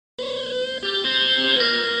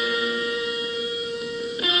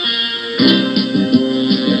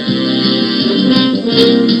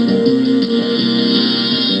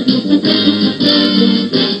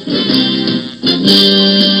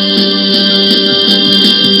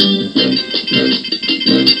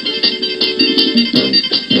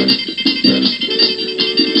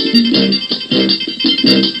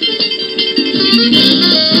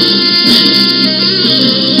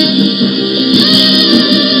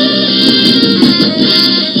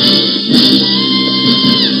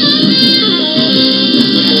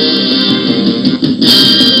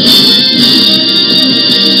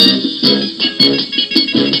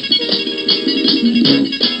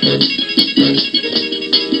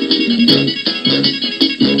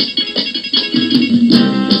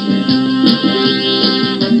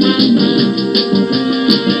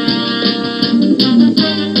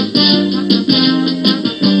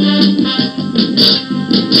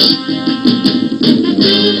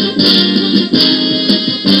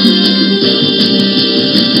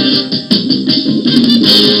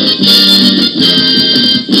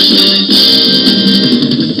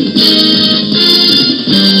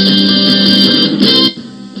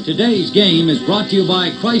Today's game is brought to you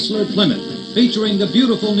by Chrysler Plymouth, featuring the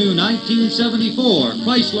beautiful new 1974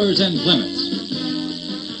 Chryslers and Plymouths.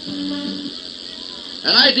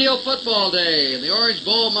 An ideal football day in the Orange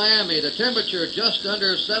Bowl, Miami. The temperature just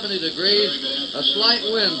under 70 degrees, a slight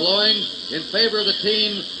wind blowing in favor of the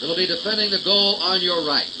team that will be defending the goal on your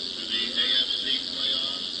right.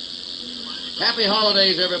 Happy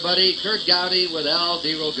holidays, everybody. Kurt Gowdy with Al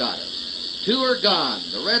DeRogatis. 2 are gone.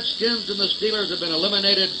 The Redskins and the Steelers have been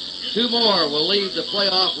eliminated. 2 more will leave the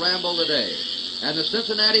playoff ramble today. And the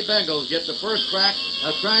Cincinnati Bengals get the first crack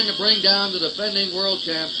of trying to bring down the defending world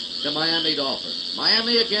champs, the Miami Dolphins.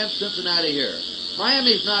 Miami against Cincinnati here.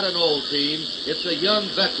 Miami's not an old team. It's a young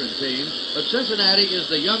veteran team. But Cincinnati is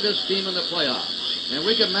the youngest team in the playoffs. And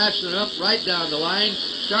we can match them up right down the line,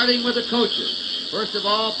 starting with the coaches. First of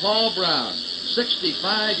all, Paul Brown,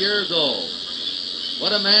 65 years old.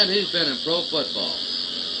 What a man he's been in pro football.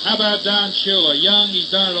 How about Don Shula? Young, he's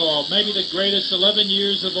done it all. Maybe the greatest 11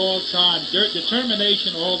 years of all time.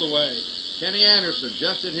 Determination all the way. Kenny Anderson,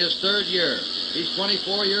 just in his 3rd year. He's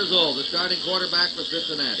 24 years old, the starting quarterback for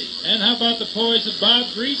Cincinnati. And how about the poise of Bob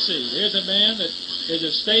Greasy? Here's a man that is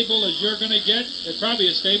as stable as you're going to get. It's probably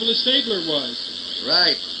as stable as Stabler was.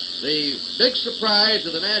 Right. The big surprise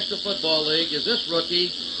of the National Football League is this rookie,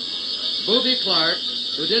 Boobie Clark,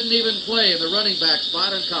 who didn't even play in the running back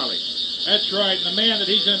spot in college. That's right, and the man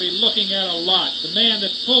that he's going to be looking at a lot, the man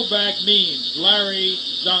that fullback means, Larry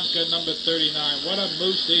Zonka, number 39. What a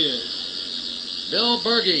moose he is. Bill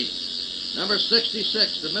Berge, number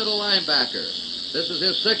 66, the middle linebacker. This is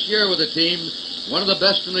his 6th year with the team, one of the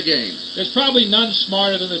best in the game. There's probably none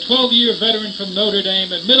smarter than the 12-year veteran from Notre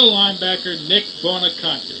Dame and middle linebacker Nick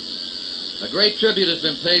Bonaconte. A great tribute has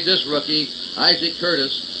been paid this rookie, Isaac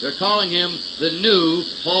Curtis. They're calling him the new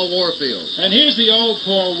Paul Warfield. And here's the old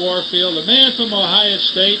Paul Warfield, a man from Ohio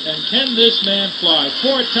State, and can this man fly?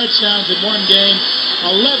 4 touchdowns in one game,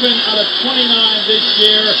 11 out of 29 this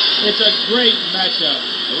year. It's a great matchup.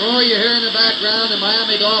 The roar you hear in the background, the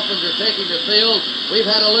Miami Dolphins are taking the field. We've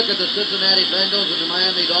had a look at the Cincinnati Bengals and the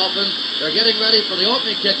Miami Dolphins. They're getting ready for the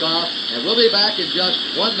opening kickoff, and we'll be back in just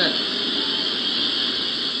 1 minute.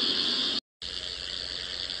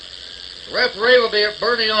 The referee will be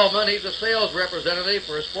Bernie Ullman. He's a sales representative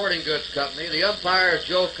for a sporting goods company. The umpire is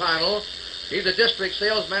Joe Connell. He's a district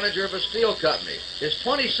sales manager of a steel company. His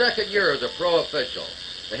 22nd year as a pro official.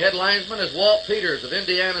 The head linesman is Walt Peters of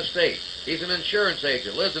Indiana State. He's an insurance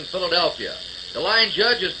agent, lives in Philadelphia. The line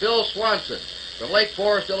judge is Bill Swanson from Lake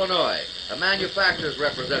Forest, Illinois, a manufacturer's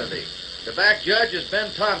representative. The back judge is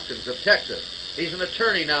Ben Tompkins of Texas. He's an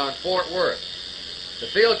attorney now in Fort Worth. The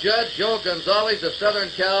field judge, Joe Gonzalez of Southern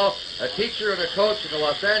Cal, a teacher and a coach in the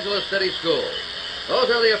Los Angeles City Schools. Those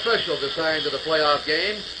are the officials assigned to the playoff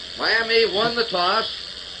game. Miami won the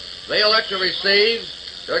toss. They elect to receive.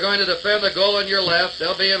 They're going to defend the goal on your left.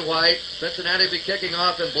 They'll be in white. Cincinnati will be kicking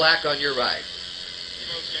off in black on your right.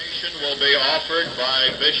 Invocation will be offered by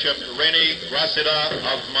Bishop Rene Gracida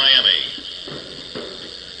of Miami.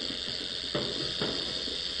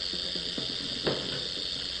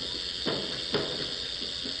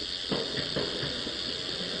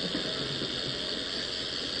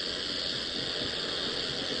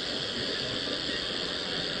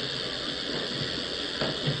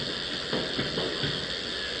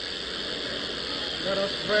 Let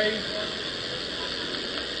us pray.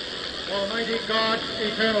 Almighty God,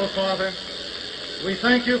 eternal Father, we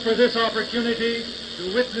thank you for this opportunity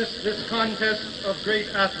to witness this contest of great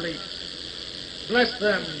athletes. Bless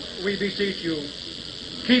them, we beseech you.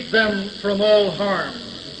 Keep them from all harm.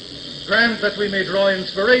 Grant that we may draw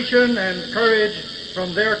inspiration and courage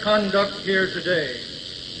from their conduct here today.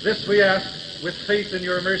 This we ask with faith in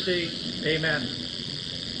your mercy. Amen.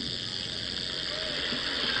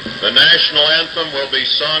 The national anthem will be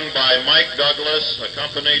sung by Mike Douglas,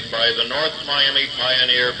 accompanied by the North Miami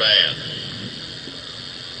Pioneer Band.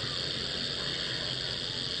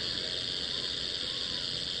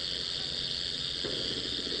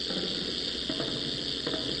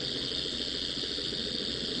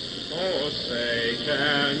 Oh, say,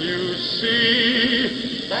 can you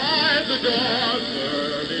see by the dawn's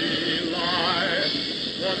early light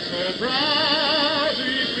what so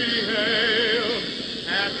proudly we hailed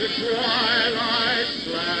at the twilight's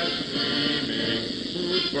last gleaming,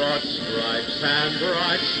 whose broad stripes and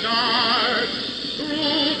bright stars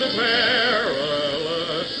through the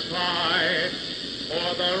perilous fight,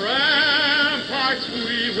 o'er the ramparts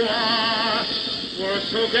we watched were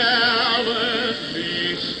so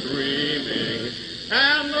gallantly streaming,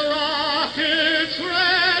 and the rocket's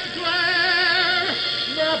red glare,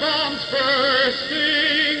 the bombs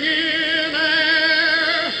bursting in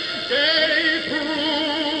air, gave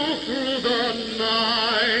proof through the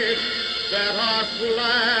night that our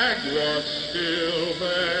flag was still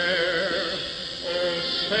there. Oh,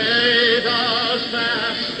 say does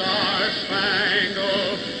that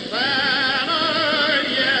star-spangled banner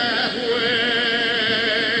yet wave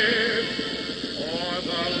o'er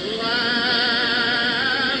the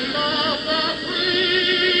land of the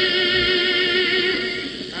free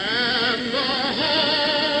and the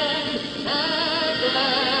home of the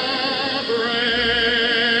brave?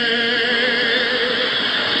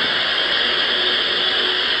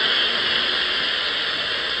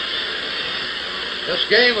 This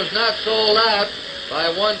game was not sold out by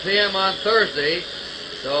 1 p.m. on Thursday,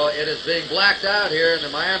 so it is being blacked out here in the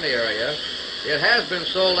Miami area. It has been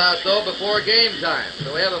sold out, though, before game time,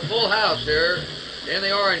 so we have a full house here in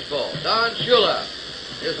the Orange Bowl. Don Shula,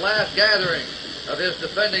 his last gathering of his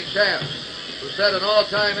defending champs, who set an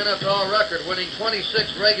all-time NFL record, winning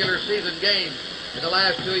 26 regular season games in the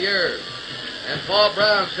last 2 years. And Paul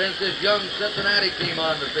Brown sends his young Cincinnati team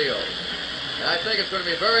on the field. And I think it's going to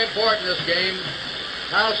be very important in this game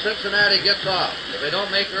how Cincinnati gets off. If they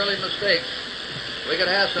don't make early mistakes, we could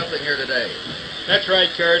have something here today. That's right,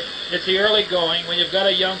 Kurt. It's the early going. When you've got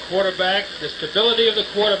a young quarterback, the stability of the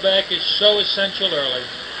quarterback is so essential early.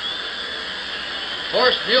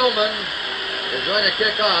 Horst Muhlman is going to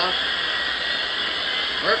kick off.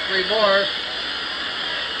 Mercury Morris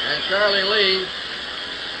and Charlie Lee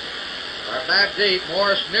are back deep.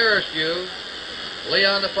 Morris nearest you, Lee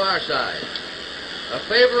on the far side. A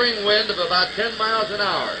favoring wind of about 10 miles an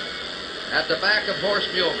hour at the back of Horst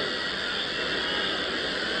Muhlman.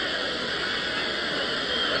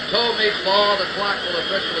 When toe meets ball, the clock will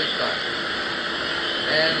officially start.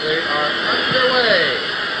 And we are underway.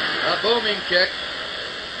 A booming kick.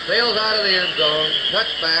 Sails out of the end zone.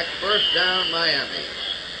 Touchback. First down, Miami.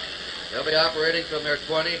 They'll be operating from their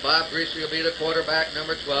 20. Bob Greasy will be the quarterback,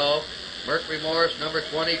 number 12. Mercury Morris, number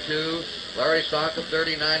 22. Larry Sonka,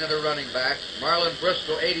 39 of the running backs. Marlon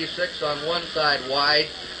Briscoe, 86 on one side wide.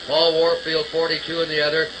 Paul Warfield, 42 in the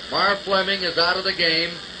other. Marv Fleming is out of the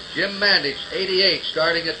game. Jim Mandich, 88,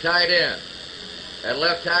 starting at tight end. At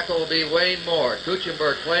left tackle will be Wayne Moore.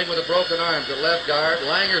 Kuchenberg playing with a broken arms at left guard.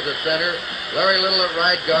 Langer's at center. Larry Little at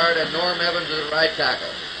right guard. And Norm Evans at right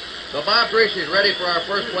tackle. So Bob Greasy is ready for our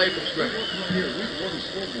first play from scrimmage.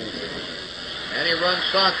 And he runs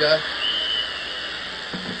Sonka.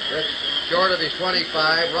 Just short of his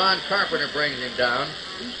 25. Ron Carpenter brings him down.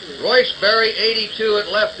 Royce Berry, 82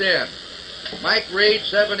 at left end. Mike Reed,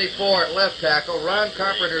 74 at left tackle. Ron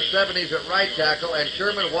Carpenter, 70s at right tackle. And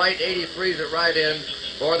Sherman White, 83s at right end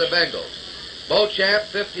for the Bengals. Beauchamp,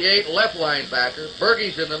 58, left linebacker.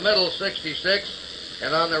 Bergey's in the middle, 66.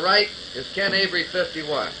 And on the right is Ken Avery,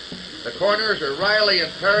 51. The corners are Riley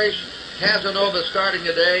and Parrish. Casanova starting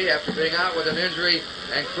today after being out with an injury,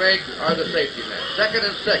 and Craig are the safety men. 2nd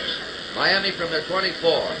and 6. Miami from their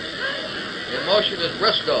 24. In motion is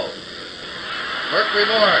Briscoe. Mercury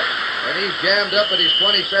Morris, and he's jammed up at his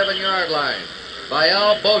 27-yard line by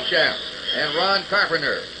Al Beauchamp and Ron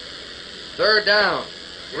Carpenter. 3rd down.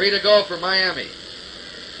 3 to go for Miami.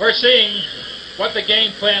 We're seeing what the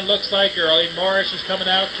game plan looks like early. Morris is coming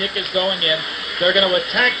out, kick is going in. They're going to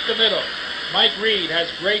attack the middle. Mike Reed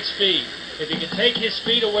has great speed. If you can take his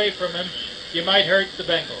speed away from him, you might hurt the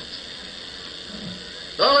Bengals.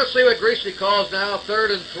 So let's see what Greasy calls now,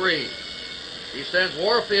 3rd and 3. He sends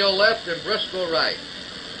Warfield left and Briscoe right.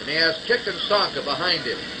 And he has Kick and Sonka behind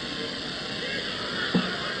him.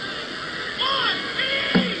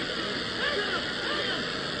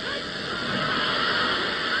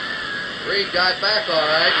 Reed got back all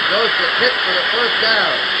right. Goes to Kick for the first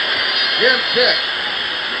down. Jim Kick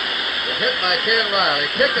was hit by Ken Riley.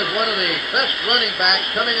 Kick is one of the best running backs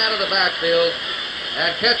coming out of the backfield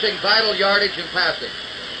and catching vital yardage and passing.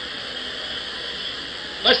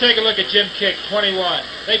 Let's take a look at Jim Kick, 21.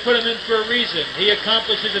 They put him in for a reason. He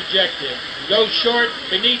accomplished his objective. He goes short,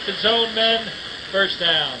 beneath the zone men, first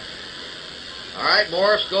down. All right,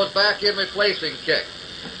 Morris goes back in replacing Kick,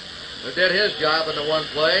 who did his job in the one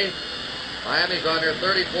play. Miami's on their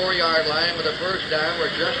 34-yard line with a first down. We're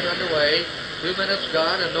just underway. 2 minutes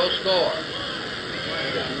gone and no score.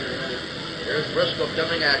 Here's Briscoe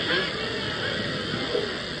coming at you.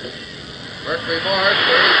 Mercury Morris,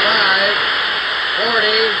 35, 40,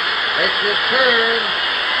 makes his turn,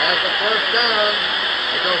 has the first down.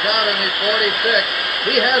 He goes out in his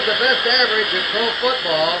 46. He has the best average in pro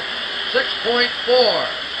football, 6.4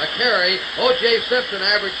 a carry. O.J. Simpson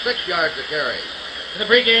averaged 6 yards a carry. In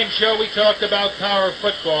the pregame show, we talked about power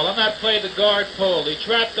football. On that play, the guard pulled. He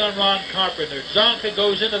trapped on Ron Carpenter. Zonka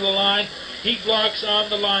goes into the line. He blocks on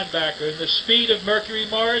the linebacker. And the speed of Mercury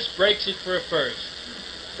Morris breaks it for a first.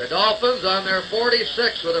 The Dolphins on their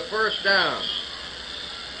 46 with a first down.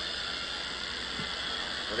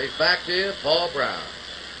 And he's back to you, Paul Brown.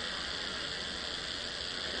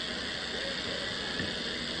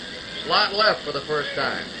 Slot left for the first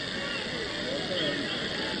time.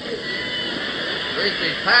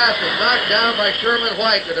 Greasy's pass is knocked down by Sherman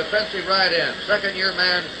White, the defensive right end. Second-year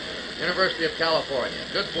man, University of California.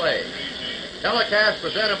 Good play. Telecast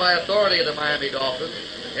presented by authority of the Miami Dolphins,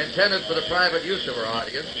 intended for the private use of our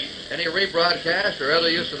audience. Any rebroadcast or other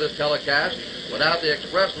use of this telecast without the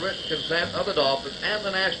express written consent of the Dolphins and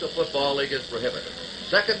the National Football League is prohibited.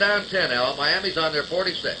 Second down 10, Al. Miami's on their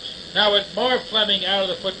 46. Now, with Marv Fleming out of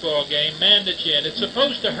the football game, Mandich in, it's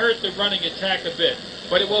supposed to hurt the running attack a bit,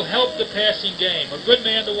 but it will help the passing game. A good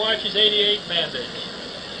man to watch is 88, Mandich.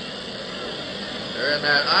 They're in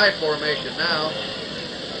that I formation now.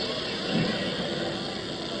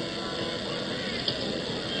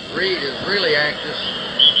 Reed is really anxious.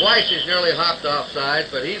 Twice he's nearly hopped offside,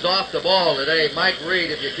 but he's off the ball today. Mike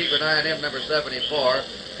Reed, if you keep an eye on him, number 74.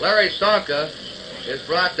 Larry Sonka is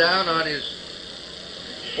brought down on his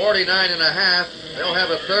 49.5. They'll have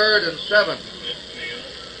a 3rd and 7.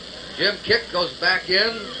 Jim Kick goes back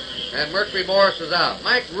in, and Mercury Morris is out.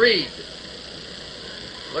 Mike Reed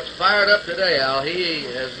looks fired up today, Al. He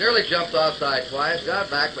has nearly jumped offside twice, got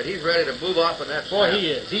back, but he's ready to move off on that snap. Boy, he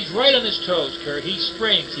is. He's right on his toes, Kurt. He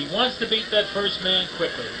springs. He wants to beat that first man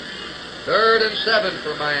quickly. 3rd and 7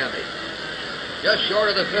 for Miami. Just short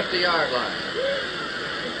of the 50-yard line.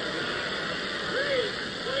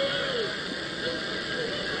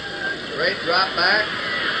 Great drop back.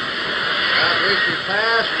 Now Greasy's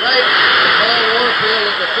pass. Right to Paul Warfield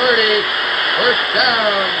at the 30. First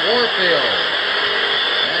down, Warfield.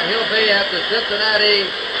 And he'll be at the Cincinnati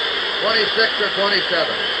 26 or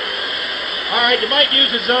 27. All right, you might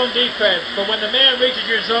use a zone defense, but when the man reaches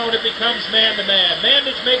your zone, it becomes man-to-man.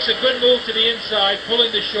 Mandich makes a good move to the inside,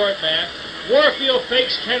 pulling the short man. Warfield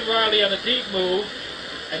fakes Ken Riley on a deep move,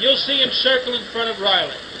 and you'll see him circle in front of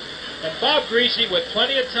Riley. And Bob Greasy, with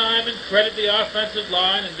plenty of time, and credit the offensive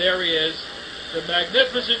line, and there he is, the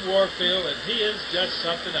magnificent Warfield, and he is just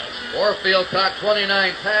something else. Warfield caught 29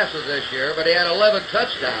 passes this year, but he had 11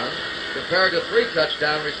 touchdowns compared to 3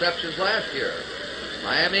 touchdown receptions last year.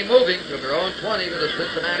 Miami moving from their own 20 to the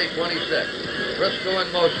Cincinnati 26. Briscoe in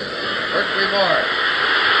motion. Mercury Morris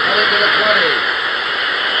heading to the 20.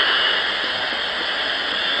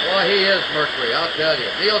 Boy, he is Mercury, I'll tell you.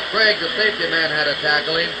 Neil Craig, the safety man, had to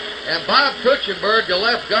tackle him. And Bob Kuchenberg, the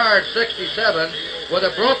left guard, 67, with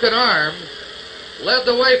a broken arm, led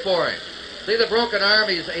the way for him. See the broken arm?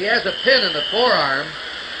 He has a pin in the forearm,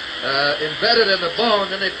 embedded in the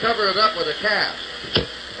bone, then they've covered it up with a cast.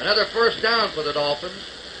 Another first down for the Dolphins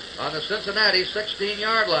on the Cincinnati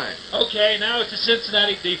 16-yard line. Okay, now it's the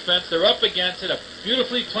Cincinnati defense. They're up against it. A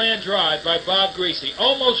beautifully planned drive by Bob Greasy,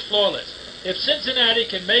 almost flawless. If Cincinnati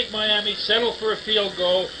can make Miami settle for a field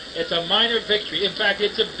goal, it's a minor victory. In fact,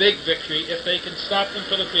 it's a big victory if they can stop them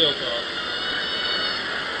for the field goal.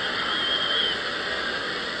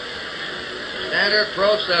 Standard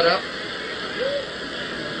pro setup.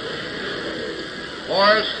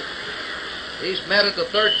 Morris, he's met at the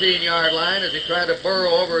 13-yard line as he tried to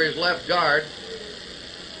burrow over his left guard.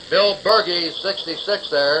 Bill Berge, 66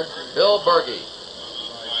 there. Bill Berge.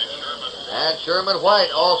 And Sherman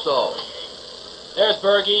White also. There's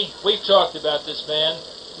Berge. We've talked about this man.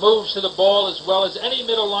 Moves to the ball as well as any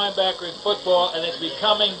middle linebacker in football and is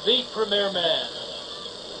becoming the premier man.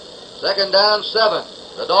 Second down, 7.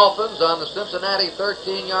 The Dolphins on the Cincinnati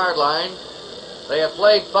 13-yard line. They have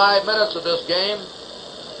played 5 minutes of this game.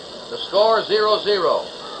 The score 0-0.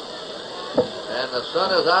 And the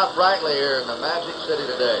sun is out brightly here in the Magic City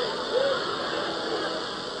today.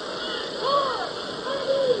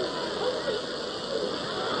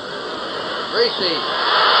 Greasy.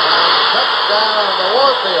 Touchdown to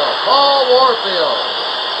Warfield. Paul Warfield.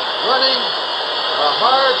 Running a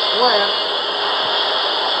hard slant.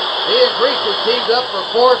 He and Greasy teamed up for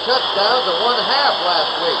 4 touchdowns and 1 half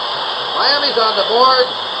last week. Miami's on the board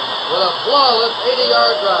with a flawless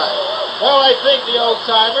 80-yard drive. Well, I think the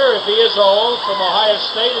old-timer, if he is old, from Ohio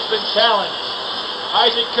State has been challenged.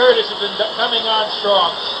 Isaac Curtis has been coming on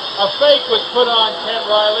strong. A fake was put on Ken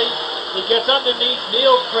Riley. He gets underneath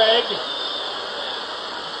Neil Craig.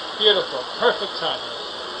 Beautiful. Perfect timing.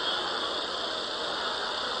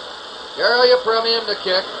 Gary Premium to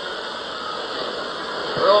kick.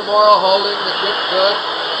 Earl Morrow holding. The kick's good.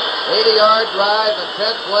 80-yard drive and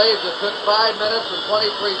 10 plays. It took 5 minutes and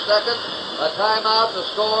 23 seconds. A timeout to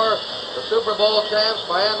score. The Super Bowl champs,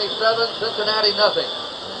 Miami 7, Cincinnati nothing.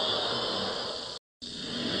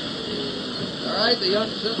 All right, the young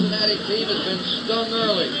Cincinnati team has been stung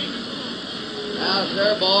early. Now it's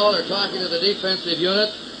their ball. They're talking to the defensive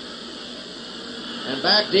unit. And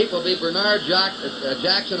back deep will be Bernard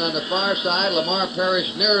Jackson on the far side. Lamar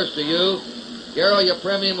Parrish nearest to you. Garo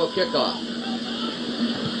Yepremian will kick off.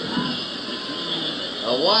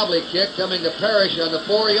 A wobbly kick coming to Parrish on the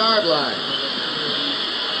 4-yard line.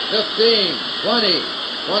 15, 20,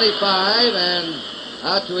 25, and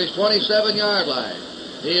out to his 27-yard line.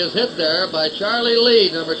 He is hit there by Charlie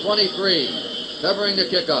Lee, number 23, covering the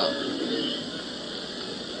kickoff.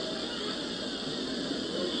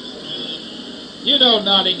 You know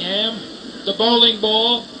Nottingham, the bowling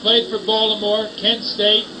ball, played for Baltimore, Kent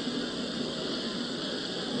State.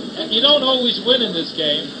 And you don't always win in this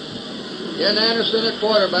game. Ken Anderson at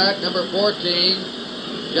quarterback, number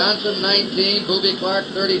 14. Johnson, 19. Booby Clark,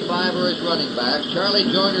 35 are his running backs. Charlie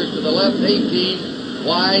Joyner's to the left, 18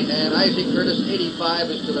 wide, and Isaac Curtis, 85,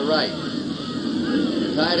 is to the right.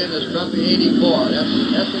 Tied in is Trumpy, 84. That's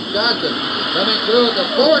Essex Johnson coming through at the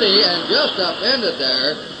 40 and just upended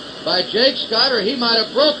there by Jake Scott, or he might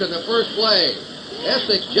have broken the first play.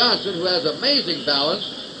 Essex Johnson, who has amazing balance,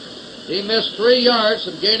 he missed 3 yards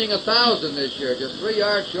from gaining 1,000 this year. Just 3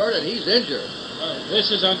 yards short, and he's injured. Oh,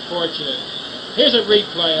 this is unfortunate. Here's a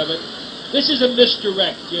replay of it. This is a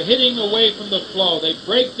misdirect. You're hitting away from the flow. They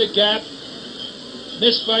break the gap.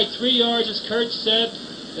 Missed by 3 yards, as Kurt said.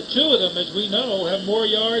 The two of them, as we know, have more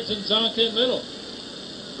yards than Zonka and Little.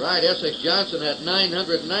 Right, Essex Johnson had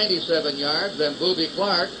 997 yards, and Booby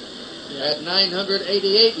Clark had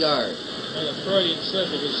 988 yards. And a Freudian slip.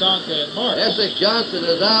 It was Zonka and Mark. Essex Johnson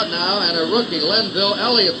is out now, and a rookie, Lenville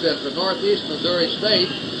Elliott's in from Northeast Missouri State.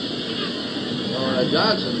 Or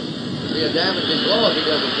Johnson will be a damaging blow if he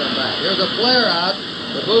doesn't come back. Here's a flare out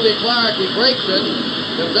for Booby Clark. He breaks it,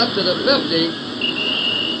 comes up to the 50,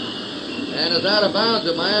 and is out of bounds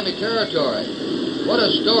in Miami territory. What a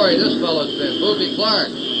story this fellow's been. Booby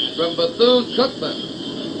Clark from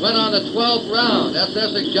Bethune-Cookman went on the 12th round. That's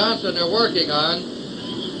Essex Johnson they're working on.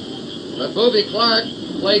 But Booby Clark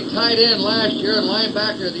played tight end last year and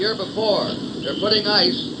linebacker the year before. They're putting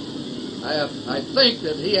ice. I think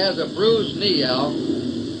that he has a bruised knee, Al.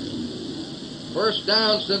 First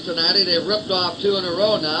down, Cincinnati. They've ripped off 2 in a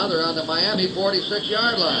row now. They're on the Miami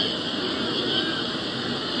 46-yard line.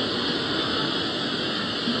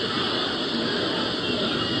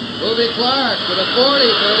 Booby Clark to the 40,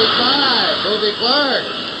 35. Booby Clark.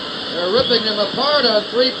 They're ripping them apart on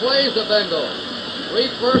 3 plays, the Bengals. 3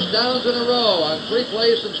 first downs in a row on 3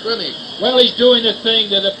 plays from scrimmage. Well, he's doing the thing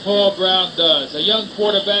that a Paul Brown does. A young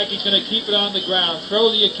quarterback, he's going to keep it on the ground. Throw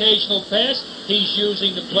the occasional pass. He's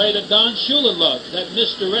using the play that Don Shula loves, that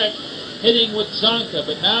misdirect, hitting with Zonka.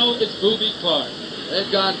 But now it's Booby Clark. They've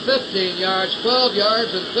gone 15 yards, 12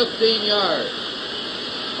 yards, and 15 yards.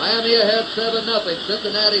 Miami ahead 7-0.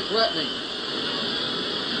 Cincinnati threatening.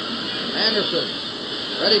 Anderson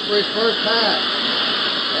ready for his first pass.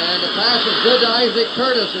 And the pass is good to Isaac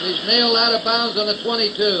Curtis, and he's nailed out of bounds on the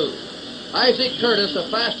 22. Isaac Curtis, the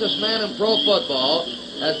fastest man in pro football,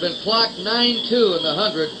 has been clocked 9.2 in the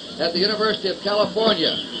 100 at the University of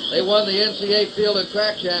California. They won the NCAA Field and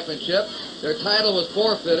Track Championship. Their title was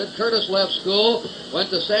forfeited. Curtis left school, went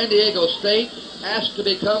to San Diego State, asked to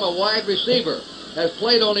become a wide receiver. Has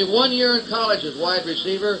played only 1 year in college as wide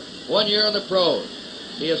receiver, 1 year in the pros.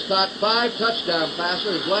 He has caught 5 touchdown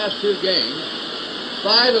passes his last 2 games.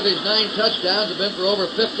 5 of his 9 touchdowns have been for over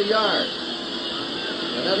 50 yards.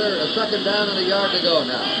 A second down and a yard to go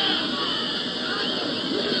now.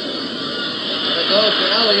 And it goes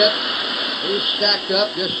to Elliott. He's stacked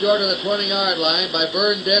up just short of the 20-yard line by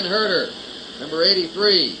Vern Den Herder, number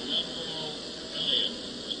 83.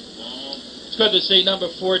 It's good to see number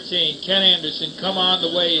 14, Ken Anderson, come on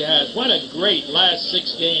the way he has. What a great last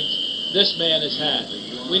 6 games this man has had.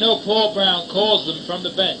 We know Paul Brown calls them from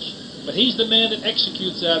the bench, but he's the man that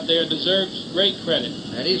executes out there and deserves great credit.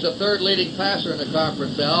 And he's the 3rd leading passer in the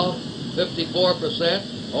conference, Al,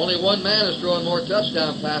 54%. Only one man has thrown more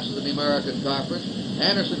touchdown passes in the American Conference.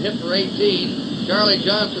 Anderson hit for 18. Charlie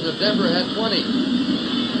Johnson of Denver had 20.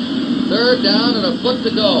 3rd down and a foot to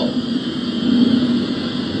go.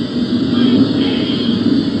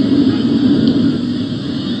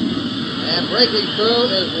 And breaking through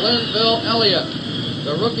is Lenville Elliott.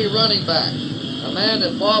 the rookie running back, a man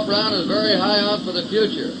that Paul Brown is very high on for the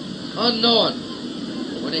future,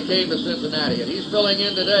 unknown when he came to Cincinnati, and he's filling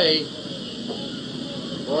in today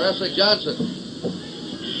for Essex Johnson.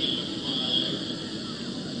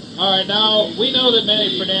 All right, now, we know that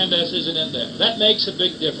Manny Fernandez isn't in there. That makes a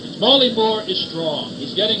big difference. Molly Moore is strong.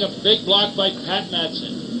 He's getting a big block by Pat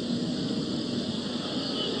Matson.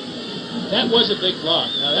 That was a big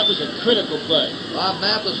block. Now, that was a critical play. Bob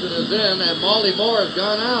Matheson is in, and Molly Moore has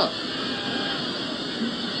gone out.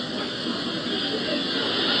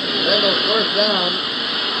 Bengals first down.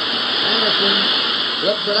 Anderson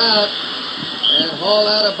flips it out, and hauled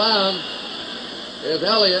out of bounds is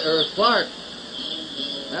Elliott, or is Clark.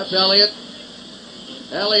 That's Elliott.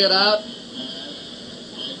 Elliott out.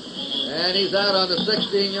 And he's out on the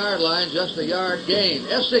 16-yard line, just a yard gain.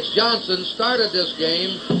 Essex Johnson started this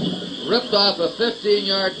game, ripped off a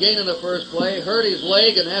 15-yard gain in the first play, hurt his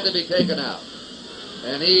leg, and had to be taken out.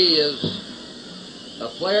 And he is a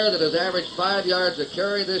player that has averaged 5 yards a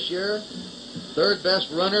carry this year. Third best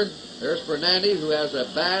runner. There's Fernandez, who has a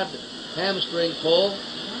bad hamstring pull.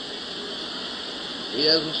 He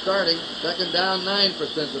isn't starting. Second down, 9 for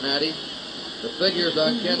Cincinnati. The figures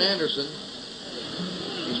on Ken Anderson.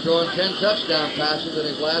 He's thrown 10 touchdown passes in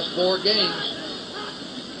his last 4 games.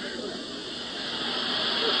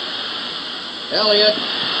 Elliott.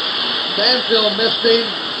 Stanfield missed him,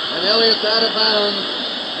 and Elliott's out of bounds.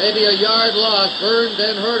 Maybe a yard loss. Burns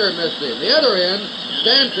and Herter missed him. The other end,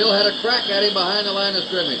 Stanfield had a crack at him behind the line of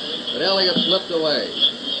scrimmage, but Elliott slipped away.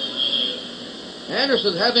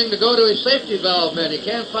 Anderson's having to go to his safety valve man. He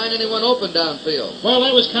can't find anyone open downfield. Well,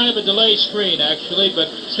 that was kind of a delayed screen, actually,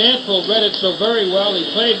 but Stanfield read it so very well, he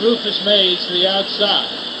played Rufus Mays to the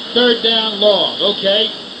outside. Third down, long.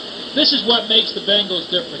 Okay. This is what makes the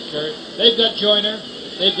Bengals different, Kurt. They've got Joyner,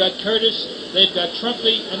 they've got Curtis, they've got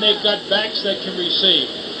Trumpy, and they've got backs that can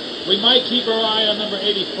receive. We might keep our eye on number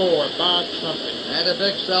 84, Bob Trumpy. And a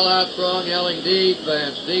big sellout throng yelling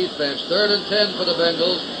defense, defense. 3rd and 10 for the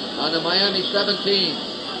Bengals on the Miami 17.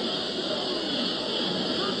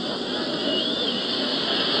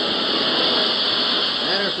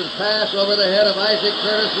 Anderson's pass over the head of Isaac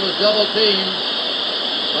Curtis, who was double teamed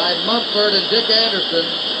by Mumford and Dick Anderson.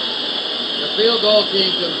 The field goal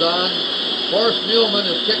team comes on. Horst Muhlman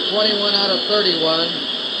has kicked 21 out of 31.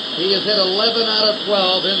 He has hit 11 out of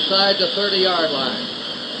 12 inside the 30-yard line.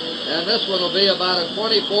 And this one will be about a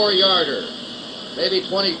 24-yarder, maybe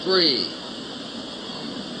 23.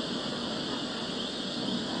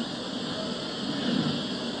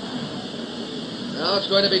 Now it's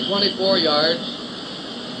going to be 24 yards.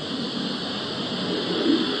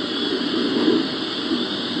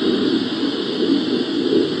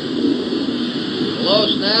 Low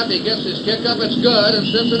snap, he gets his kick up, it's good, and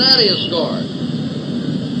Cincinnati has scored.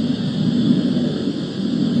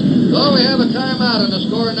 So we have a timeout, and the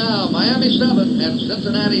score now, Miami 7 and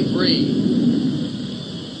Cincinnati 3.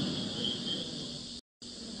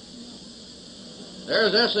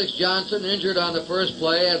 There's Essex Johnson, injured on the first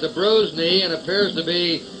play, has a bruised knee and appears to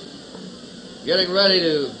be getting ready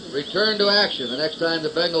to return to action the next time the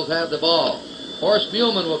Bengals have the ball. Horst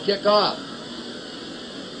Muhlman will kick off.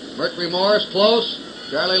 Mercury Morris close,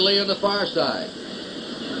 Charlie Lee on the far side.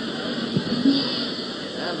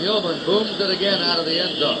 And Muhlman booms it again out of the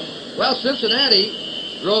end zone. Well, Cincinnati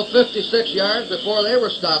drove 56 yards before they were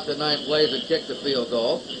stopped at 9 plays and kicked the field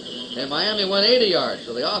goal. And Miami went 80 yards,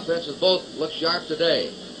 so the offenses both look sharp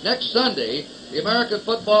today. Next Sunday, the American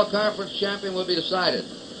Football Conference champion will be decided,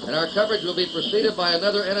 and our coverage will be preceded by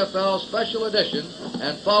another NFL special edition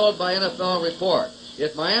and followed by NFL report.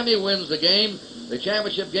 If Miami wins the game, the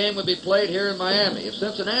championship game would be played here in Miami. If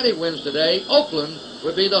Cincinnati wins today, Oakland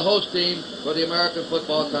would be the host team for the American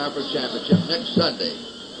Football Conference championship next Sunday.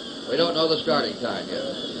 We don't know the starting time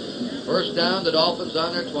yet. First down, the Dolphins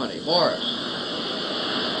on their 20. Morris.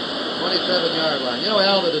 27-yard line. You know,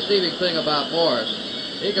 Al, the deceiving thing about Morris,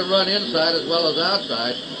 he can run inside as well as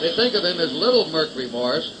outside. They think of him as little Mercury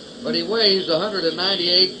Morris, but he weighs 198,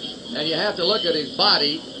 and you have to look at his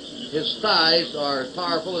body. His thighs are as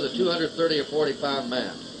powerful as a 230 or 40-pound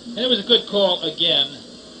man. And it was a good call again.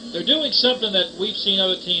 They're doing something that we've seen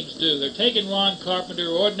other teams do. They're taking Ron Carpenter,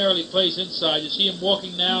 who ordinarily plays inside. You see him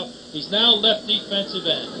walking now. He's now left defensive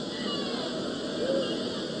end.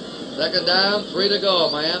 Second down, 3 to go.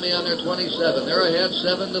 Miami on their 27. They're ahead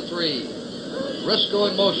 7-3. Briscoe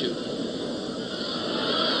in motion.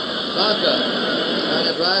 Tonka trying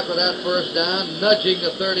to drive for that first down, nudging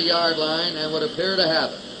the 30-yard line, and would appear to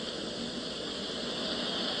have it.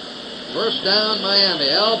 First down, Miami.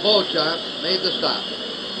 Al Beauchamp made the stop.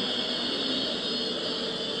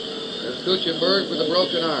 There's Kuchenberg with a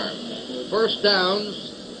broken arm. first downs,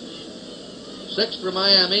 6 for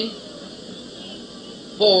Miami,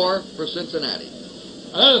 4 for Cincinnati.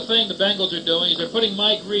 Another thing the Bengals are doing is they're putting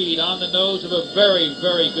Mike Reed on the nose of a very,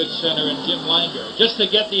 very good center in Jim Langer, just to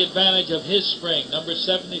get the advantage of his spring, number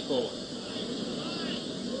 74.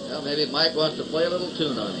 Well, maybe Mike wants to play a little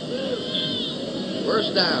tune on him.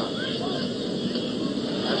 First down.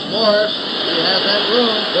 That's Morris. He has that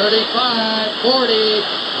room. 35, 40,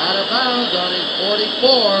 out of bounds on his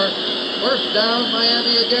 44. First down,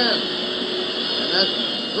 Miami again. And that's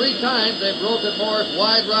 3 times they've broken Morris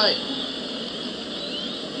wide right.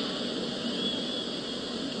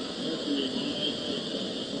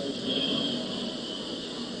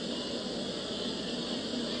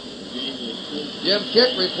 Jim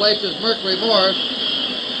Kick replaces Mercury Morris.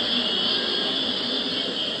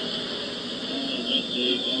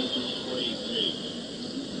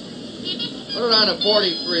 Put it on to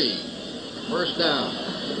 43. First down.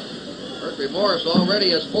 Mercury Morris already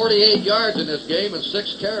has 48 yards in this game and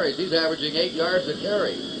 6 carries. He's averaging 8 yards a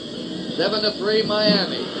carry. 7-3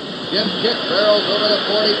 Miami. Jim Kick barrels over to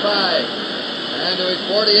 45 and to his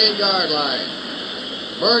 48-yard line.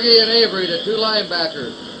 Berge and Avery, the 2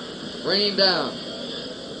 linebackers, bring him down.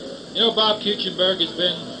 You know, Bob Kuechenberg has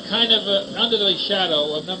been kind of under the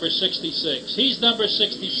shadow of number 66. He's number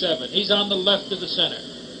 67. He's on the left of the center.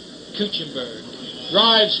 Kuechenberg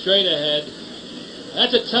drives straight ahead.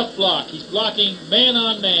 That's a tough block. He's blocking man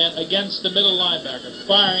on man against the middle linebacker,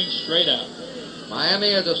 firing straight out.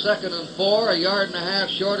 Miami is a 2nd and 4, a yard and a half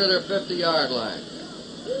short of their 50-yard line.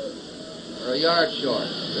 Or a yard short.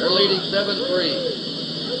 They're leading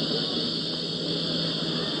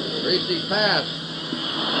 7-3. Greasy pass.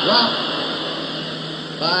 Dropped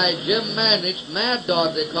by Jim Mandich. Mad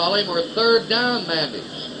Dog, they call him, or 3rd down Mandich.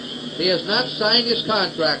 He has not signed his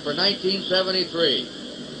contract for 1973.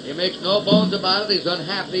 He makes no bones about it. He's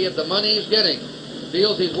unhappy at the money he's getting.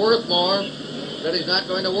 Feels he's worth more. That he's not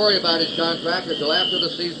going to worry about his contract until after the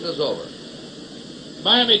season is over.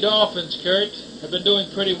 Miami Dolphins, Kurt, have been doing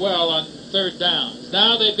pretty well on 3rd downs.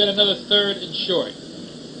 Now they've got another 3rd and short.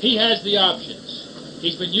 He has the options.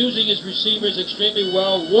 He's been using his receivers extremely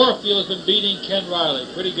well. Warfield has been beating Ken Riley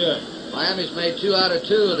pretty good. Miami's made 2 out of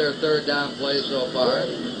 2 of their 3rd down plays so far.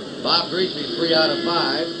 Bob Greasy's 3 out of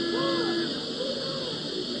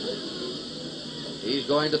 5. He's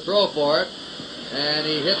going to throw for it. And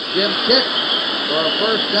he hits Jim Kick for a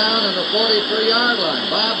first down on the 43-yard line.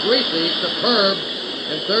 Bob Greasy, superb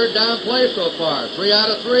in 3rd down play so far. 3 out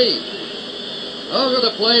of 3. Those are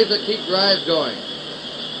the plays that keep drives going.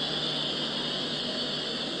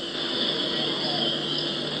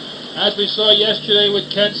 As we saw yesterday with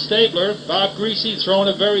Ken Stabler, Bob Greasy throwing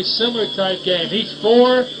a very similar type game. He's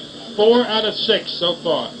 4 out of 6 so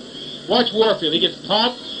far. Watch Warfield. He gets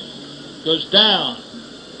popped, goes down.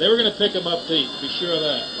 They were going to pick him up deep, be sure of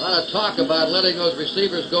that. A lot of talk about letting those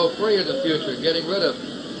receivers go free in the future, getting rid of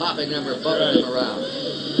popping them or bumping them around.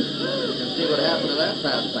 You can see what happened to that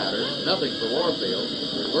pass pattern. Nothing for Warfield.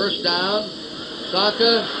 First down,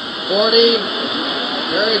 Sonka, 40,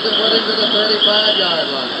 carries him with him to the 35-yard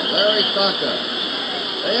line. Larry Sonka.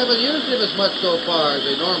 They haven't used him as much so far as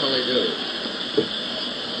they normally do.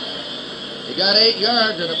 He got 8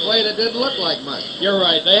 yards in a play that didn't look like much. You're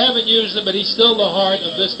right. They haven't used him, but he's still the heart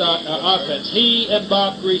of this offense. He and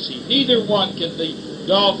Bob Greasy. Neither one can the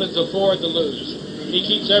Dolphins afford to lose. He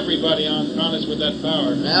keeps everybody honest with that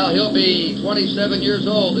power. Now, he'll be 27 years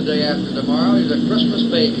old the day after tomorrow. He's a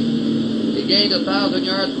Christmas baby. He gained 1,000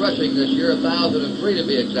 yards rushing this year, 1,003 to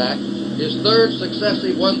be exact. His 3rd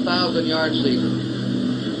successive 1,000-yard season.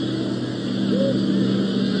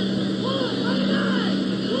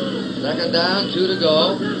 Second down, 2 to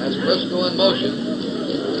go. That's Briscoe in motion.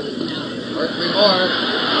 Mercury Morris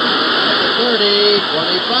at the 30,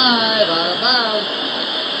 25, out of bounds.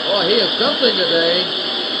 Boy, he is something today.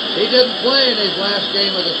 He didn't play in his last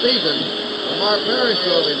game of the season. Lamar Parrish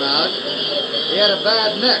drove him out. He had a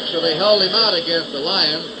bad neck, so they held him out against the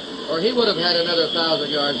Lions, or he would have had another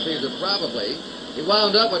 1,000-yard season probably. He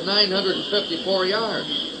wound up with 954 yards.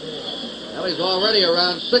 Well, he's already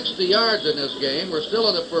around 60 yards in this game. We're still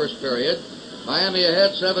in the first period. Miami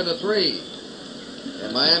ahead 7-3.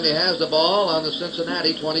 And Miami has the ball on the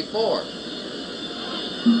Cincinnati 24.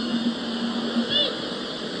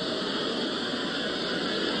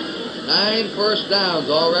 Nine first downs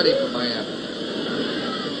already for Miami.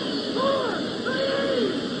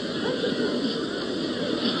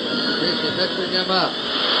 Greasy mixing him up.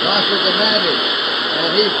 Tosses to Mandich.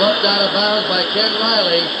 And he's bumped out of bounds by Ken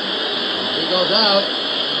Riley. He goes out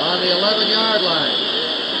on the 11-yard line.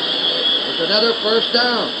 It's another first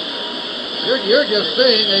down. You're just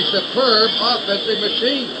seeing a superb offensive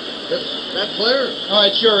machine. That clear? Oh,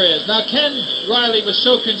 it sure is. Now, Ken Riley was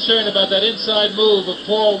so concerned about that inside move of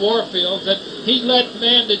Paul Warfield that he let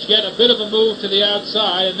Mandage get a bit of a move to the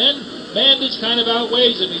outside, and then Mandage kind of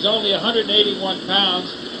outweighs him. He's only 181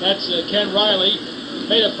 pounds. That's Ken Riley.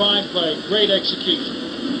 Made a fine play. Great execution.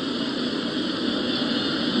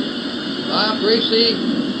 Bob Greasy,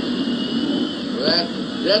 with that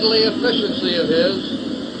deadly efficiency of his.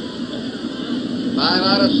 5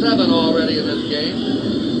 out of 7 already in this game.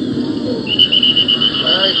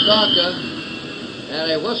 Larry Stonka,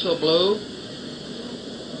 and a whistle blew.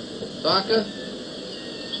 Stonka,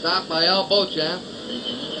 stopped by Al Beauchamp.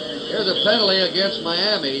 Here's a penalty against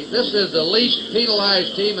Miami. This is the least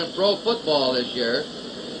penalized team in pro football this year.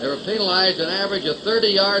 They were penalized an average of 30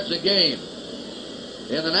 yards a game.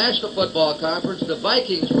 In the National Football Conference, the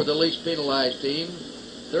Vikings were the least penalized team,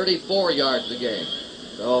 34 yards a game.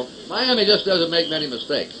 So Miami just doesn't make many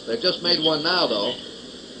mistakes. They've just made one now, though.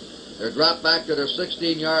 They're dropped back to their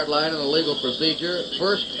 16-yard line in the legal procedure.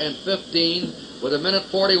 1st and 15 with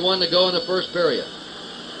 1:41 to go in the first period.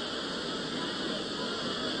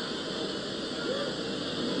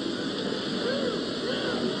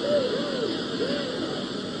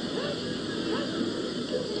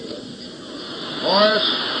 Morris,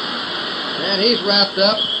 and he's wrapped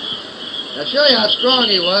up. I'll show you how strong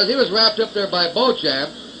he was. He was wrapped up there by Beauchamp,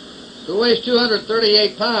 who weighs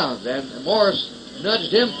 238 pounds, and Morris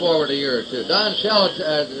nudged him forward a year or two. Don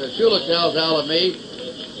Shula tells Al and me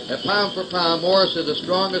that pound for pound, Morris is the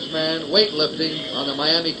strongest man weightlifting on the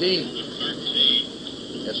Miami team.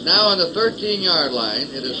 It's now on the 13-yard line.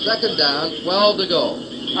 It is 2nd down, 12 to go.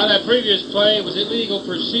 On that previous play, it was illegal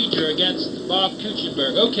procedure against Bob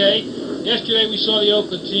Kuchenberg. Okay, yesterday we saw the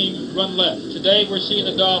Oakland team run left. Today we're seeing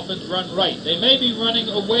the Dolphins run right. They may be running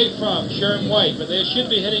away from Sherm White, but they should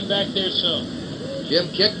be heading back there soon. Jim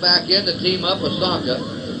kicked back in to team up with Sonka.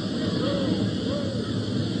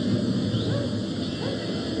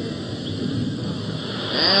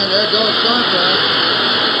 And there goes Sonka.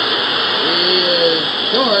 He is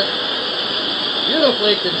short.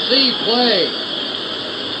 Beautifully conceived play.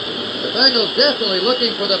 The Bengals definitely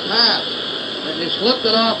looking for the pass. And he slipped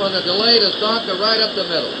it off on the delay to Sonka right up the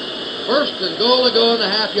middle. 1st and goal to go on the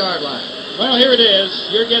half-yard line. Well, here it is.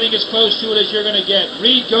 You're getting as close to it as you're going to get.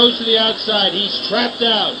 Reed goes to the outside. He's trapped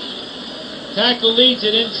out. Tackle leads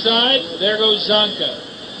it inside. There goes Zonka,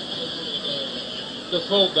 the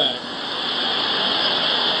fullback.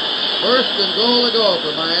 1st and goal to go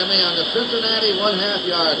for Miami on the Cincinnati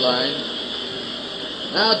 1/2-yard line.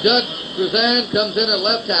 Now Doug Cruzan comes in at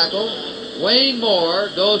left tackle. Wayne Moore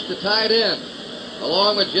goes to tight end,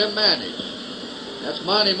 along with Jim Mandage. That's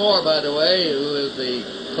Monty Moore, by the way, who is the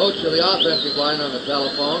coach of the offensive line on the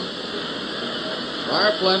telephone.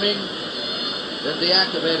 Mark Fleming been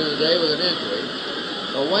deactivated today with an injury.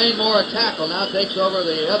 So Wayne Moore, a tackle, now takes over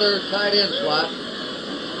the other tight end slot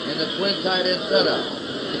in the twin tight end setup.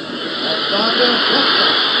 That's Sonka.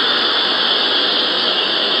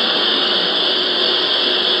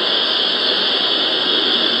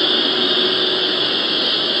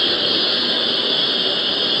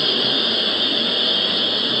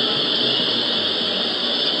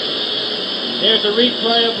 Here's a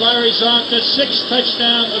replay of Larry Zonka's 6th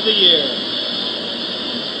touchdown of the year.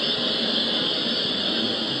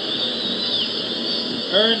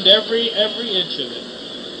 Earned every inch of it.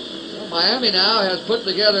 Well, Miami now has put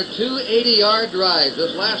together 2 80-yard drives.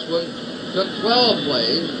 This last one took 12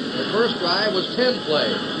 plays. The first drive was 10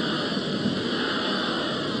 plays.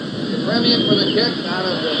 The premium for the kick out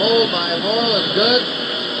of the hole by Morrill is good.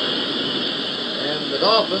 And the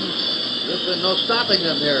Dolphins, there's been no stopping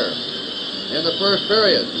them here in the first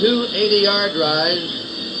period. 2 80-yard drives.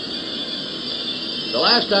 The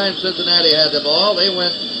last time Cincinnati had the ball, they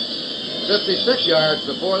went 56 yards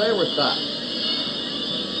before they were stopped.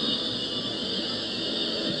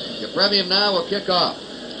 The premium now will kick off.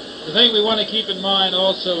 The thing we want to keep in mind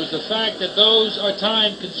also is the fact that those are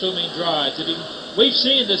time-consuming drives. We've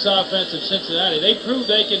seen this offense of Cincinnati. They prove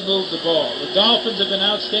they can move the ball. The Dolphins have been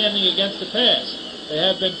outstanding against the pass. They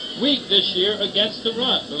have been weak this year against the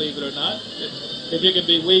run, believe it or not. If you can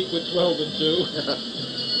be weak with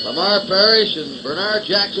 12-2. Lamar Parrish and Bernard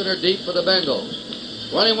Jackson are deep for the Bengals.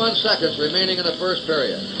 21 seconds remaining in the first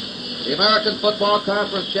period. The American Football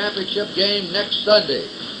Conference Championship game next Sunday.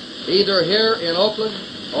 Either here in Oakland,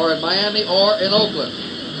 or in Miami, or in Oakland.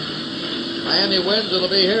 Miami wins, it'll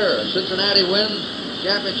be here. Cincinnati wins,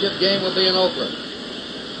 championship game will be in Oakland.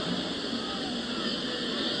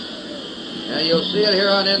 And you'll see it here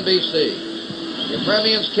on NBC. The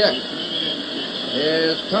Premium's kick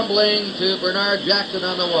is tumbling to Bernard Jackson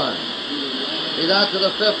on the 1. He's out to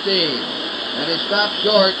the 15. And he stopped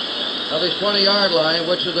short of his 20-yard line,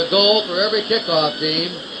 which is a goal for every kickoff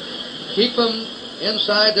team. Keep them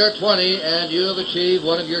inside their 20, and you have achieved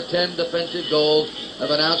one of your 10 defensive goals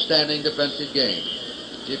of an outstanding defensive game.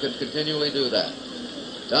 You can continually do that.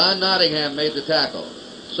 Don Nottingham made the tackle.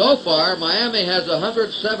 So far, Miami has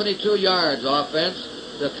 172 yards offense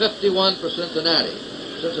to 51 for Cincinnati.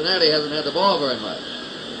 Cincinnati hasn't had the ball very much.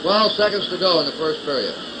 12 seconds to go in the first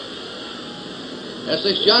period.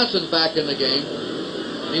 Essex Johnson back in the game,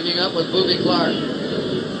 teaming up with Boobie Clark.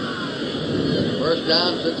 First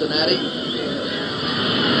down, Cincinnati.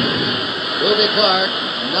 Boobie Clark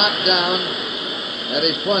knocked down at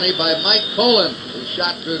his 20 by Mike Colin, who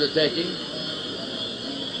shot through the taking.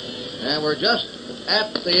 And we're just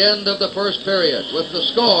at the end of the first period with the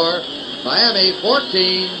score, Miami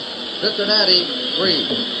 14, Cincinnati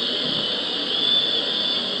 3.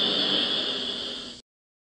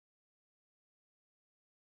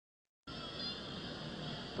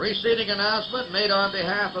 Preceding announcement made on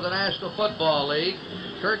behalf of the National Football League.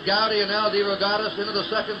 Kurt Gowdy and Al DeRogatis into the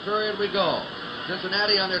second period we go.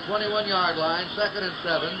 Cincinnati on their 21-yard line, 2nd and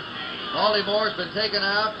 7. Baltimore's been taken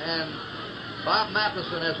out, and Bob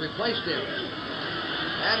Matheson has replaced him.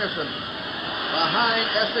 Anderson behind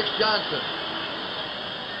Essex Johnson.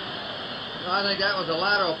 I think that was a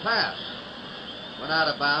lateral pass. Went out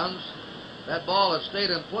of bounds. That ball had stayed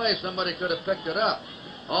in play. Somebody could have picked it up.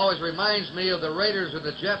 Always reminds me of the Raiders and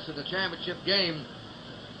the Jets in the championship game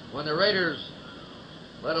when the Raiders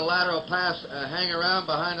let a lateral pass hang around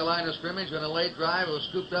behind the line of scrimmage on a late drive. It was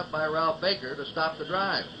scooped up by Ralph Baker to stop the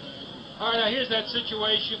drive. All right, now here's that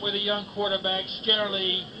situation where the young quarterbacks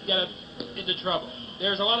generally get into trouble.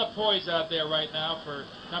 There's a lot of poise out there right now for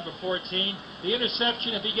number 14. The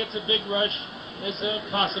interception, if he gets a big rush, is a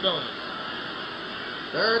possibility.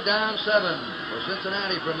 3rd down 7 for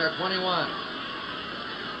Cincinnati from their 21.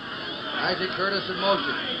 Isaac Curtis in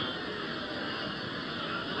motion.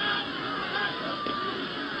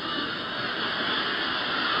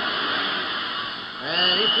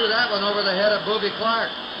 And he threw that one over the head of Boobie Clark,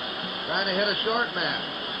 trying to hit a short man.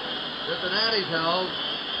 Cincinnati's held.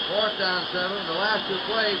 4th down 7. The last two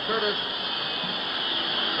plays, Curtis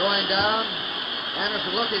going down.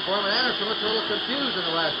 Anderson looking for him, and Anderson looks a little confused in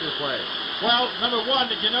the last two plays. Well, number one,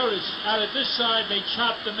 did you notice, out at this side, they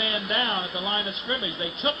chopped the man down at the line of scrimmage.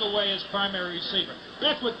 They took away his primary receiver.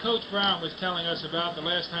 That's what Coach Brown was telling us about the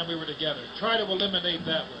last time we were together. Try to eliminate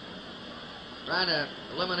that one. Trying to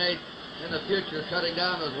eliminate, in the future, cutting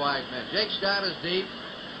down those wide men. Jake Scott is deep.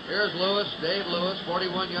 Here's Lewis, Dave Lewis,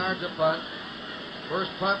 41 yards of punt.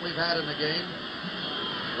 First punt we've had in the game.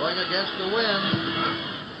 Going against the wind.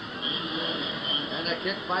 And the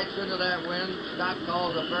kick fights into that wind. Scott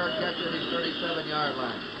calls a fair catch at his 37-yard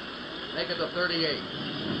line. Make it the 38.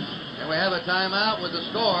 And we have a timeout with the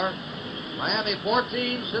score. Miami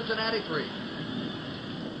 14, Cincinnati 3.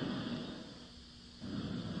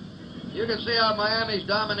 You can see how Miami's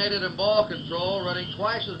dominated in ball control, running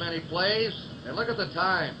twice as many plays. And look at the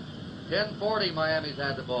time. 10:40 Miami's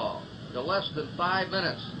had the ball. To less than 5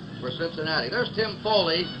 minutes for Cincinnati. There's Tim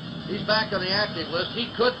Foley. He's back on the active list.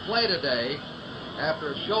 He could play today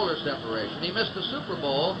after a shoulder separation. He missed the Super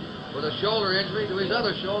Bowl with a shoulder injury to his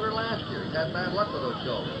other shoulder last year. He's had bad luck with those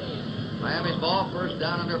shoulders. Miami's ball, first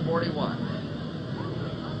down under 41.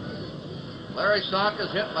 Larry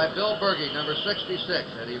Sonka's hit by Bill Berge, number 66,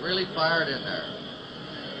 and he really fired in there.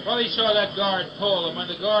 Well, he saw that guard pull, and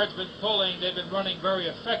when the guard's been pulling, they've been running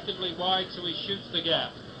very effectively wide, so he shoots the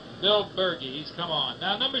gap. Bill Berge, he's come on.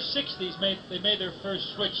 Now, number 60, they made their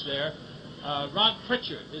first switch there. Ron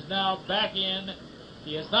Pritchard is now back in.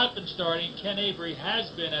 He has not been starting. Ken Avery has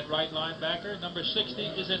been at right linebacker. Number 60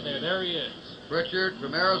 is in there. There he is. Pritchard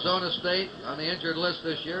from Arizona State on the injured list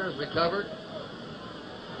this year has recovered.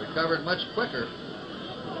 Recovered much quicker.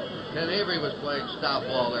 Ken Avery was playing stop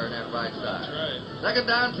ball there in that right side. That's right. 2nd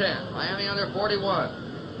down 10. Miami under 41.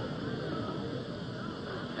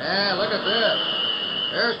 And look at this.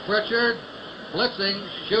 There's Pritchard blitzing,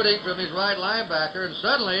 shooting from his right linebacker, and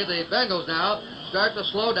suddenly the Bengals now start to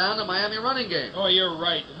slow down the Miami running game. Oh, you're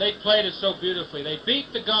right. And they played it so beautifully. They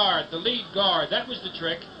beat the guard, the lead guard. That was the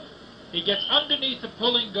trick. He gets underneath the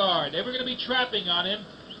pulling guard. They were going to be trapping on him.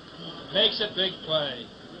 Makes a big play.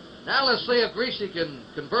 Now let's see if Greasy can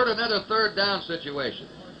convert another 3rd down situation.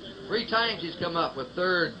 3 times he's come up with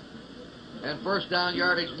 3rd and 1st down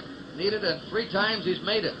yardage needed, and 3 times he's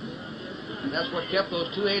made it. And that's what kept those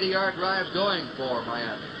 2 80-yard drives going for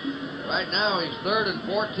Miami. Right now, he's 3rd and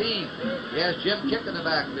 14. He has Jim Kick in the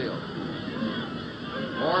backfield.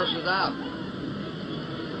 Morris is out.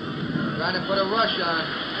 Trying to put a rush on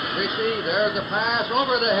Greasy. There's the pass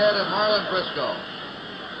over the head of Marlon Briscoe.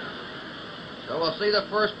 So we'll see the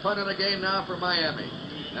first punt of the game now for Miami.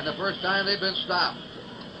 And the first time they've been stopped.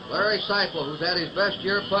 Larry Seifel, who's had his best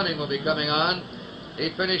year punting, will be coming on.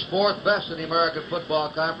 He finished 4th best in the American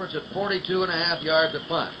Football Conference at 42.5 yards a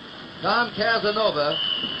punt. Tom Casanova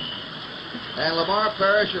and Lamar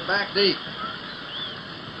Parrish are back deep.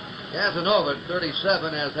 Casanova, at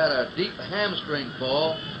 37, has had a deep hamstring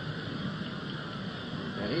pull.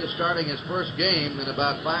 And he is starting his first game in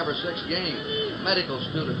about 5 or 6 games. Medical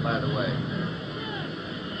student, by the way.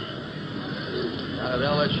 Out of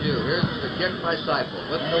LSU. Here's the kick by Seifel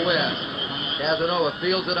with the win. Casanova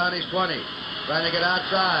fields it on his 20. Trying to get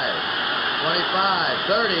outside. 25,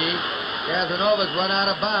 30. Casanova's run out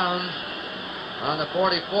of bounds. On the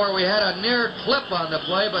 44, we had a near clip on the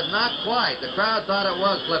play, but not quite. The crowd thought it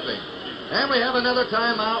was clipping. And we have another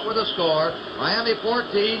timeout with a score. Miami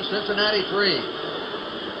 14, Cincinnati 3.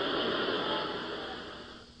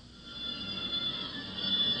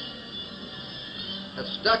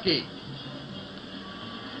 That's Stuckey,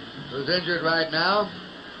 who's injured right now.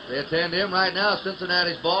 They attend him right now.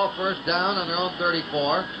 Cincinnati's ball, first down on their own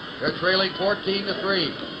 34. They're trailing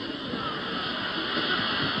 14-3.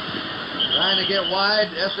 Trying to get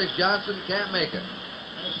wide. Essex Johnson can't make it.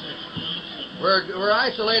 We're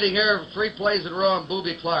isolating here 3 plays in a row on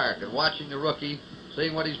Booby Clark and watching the rookie,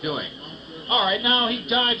 seeing what he's doing. All right, now he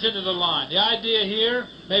dives into the line. The idea here,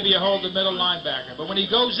 maybe you hold the middle linebacker. But when he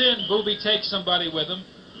goes in, Booby takes somebody with him.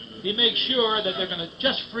 He makes sure that they're going to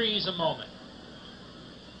just freeze a moment.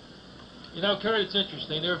 You know, Kurt, it's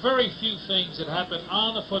interesting. There are very few things that happen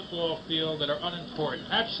on the football field that are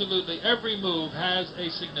unimportant. Absolutely every move has a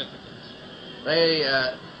significance.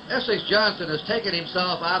 Essex Johnson has taken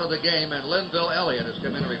himself out of the game, and Linville Elliott has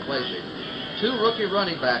come in to replace him. 2 rookie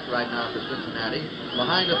running backs right now for Cincinnati,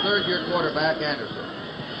 behind the 3rd-year quarterback, Anderson.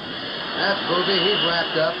 That's Booby. He's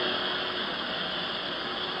wrapped up.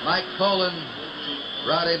 Mike Poland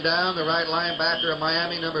brought him down, the right linebacker of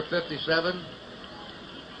Miami, number 57.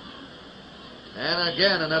 And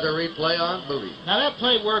again, another replay on Booby. Now that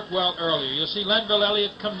play worked well earlier. You'll see Lenville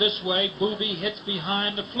Elliott come this way. Booby hits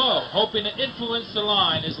behind the flow, hoping to influence the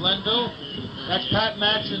line. Is Lenville? That's Pat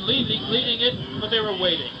Matson leading it, but they were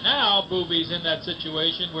waiting. Now Booby's in that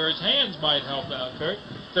situation where his hands might help out, Kurt.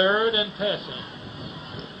 3rd and passing.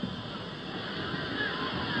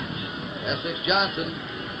 Essex Johnson,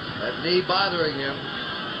 that knee bothering him.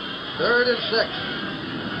 3rd and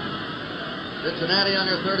 6. Cincinnati on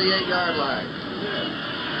their 38-yard line.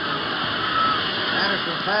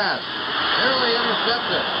 Anderson pass, nearly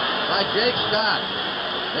intercepted by Jake Scott.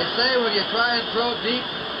 They say when you try and throw deep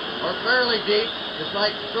or fairly deep, it's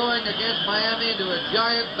like throwing against Miami into a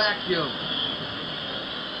giant vacuum.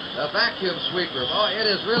 A vacuum sweeper. Oh, it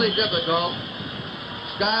is really difficult.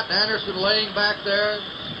 Scott, Anderson laying back there,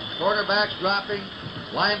 quarterbacks dropping,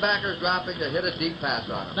 linebackers dropping to hit a deep pass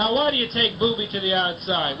on him. Now, why do you take Booby to the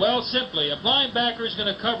outside? Well, simply, a linebacker is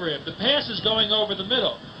going to cover him. The pass is going over the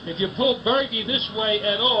middle. If you pull Berge this way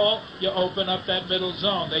at all, you open up that middle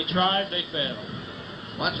zone. They tried, they failed.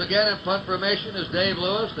 Once again in punt formation is Dave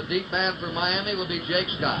Lewis. The deep man for Miami will be Jake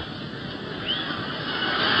Scott.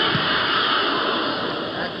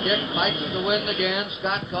 That kick bites the wind again.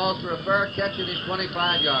 Scott calls for a fair catch at his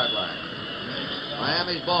 25-yard line.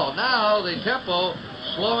 Miami's ball. Now the tempo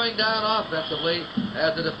slowing down offensively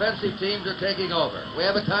as the defensive teams are taking over. We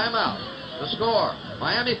have a timeout. The score,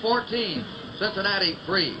 Miami 14, Cincinnati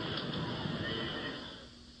 3.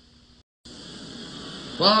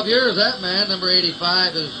 12 years that man, number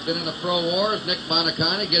 85, has been in the pro wars. Nick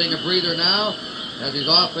Bonacani getting a breather now as his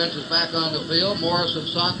offense is back on the field. Morris and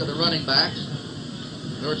Sonka, the running backs.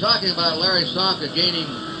 We were talking about Larry Sonka gaining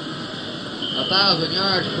 1,000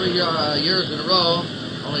 yards 3 years in a row.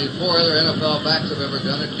 Only 4 other NFL backs have ever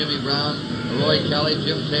done it. Jimmy Brown, Roy Kelly,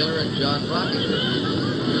 Jim Taylor, and John Brockett.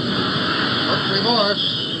 Mercury Morris.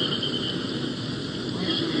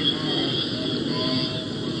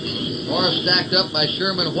 Morris stacked up by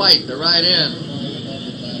Sherman White, the right end.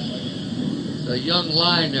 The young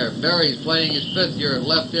line there. Berry's playing his 5th year at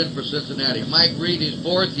left end for Cincinnati. Mike Reed his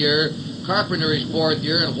 4th year. Carpenter his 4th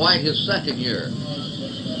year, and White his 2nd year.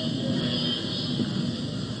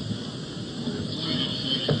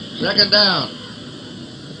 Second down.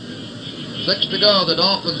 6 to go. The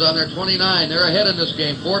Dolphins on their 29. They're ahead in this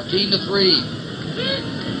game,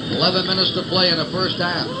 14-3. 11 minutes to play in the first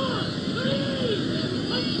half.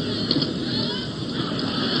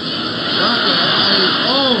 Sonka on his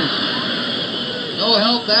own. No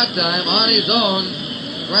help that time. On his own.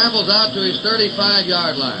 Scrambles out to his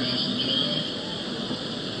 35-yard line.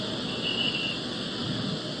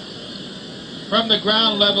 From the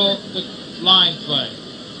ground level, the line play.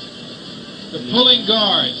 The pulling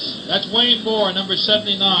guards. That's Wayne Moore, number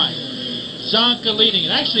 79. Zonka leading.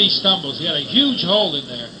 And actually, he stumbles. He had a huge hole in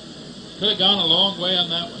there. Could have gone a long way on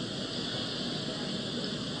that one.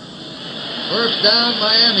 First down,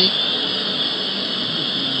 Miami.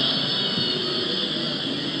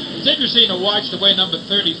 It's interesting to watch the way number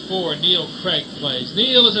 34, Neil Craig, plays.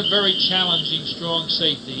 Neil is a very challenging, strong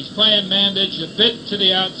safety. He's playing Mandage a bit to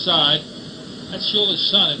the outside. That's Shula's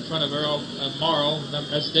son in front of Earl Morrow.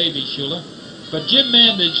 That's Davey Shula. But Jim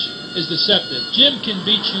Mandage is deceptive. Jim can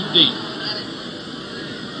beat you deep.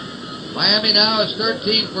 Miami now has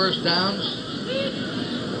 13 first downs.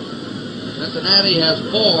 Cincinnati has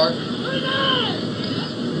 4.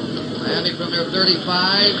 Miami from their 35.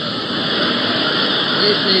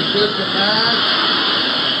 Greasy shoots the pass.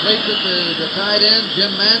 Plates it to the tight end,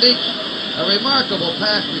 Jim Mandage. A remarkable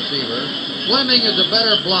pass receiver. Fleming is a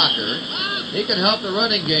better blocker. He can help the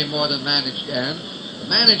running game more than Mandage can.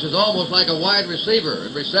 Mandage is almost like a wide receiver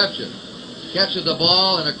in reception. Catches the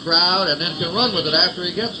ball in a crowd and then can run with it after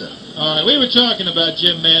he gets it. All right, we were talking about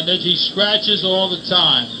Jim Mandage. He scratches all the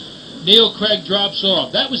time. Neil Craig drops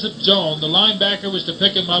off. That was the zone. The linebacker was to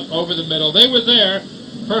pick him up over the middle. They were there.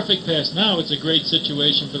 Perfect pass. Now it's a great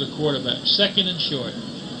situation for the quarterback. Second and short.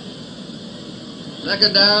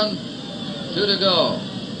 Second down, 2 to go.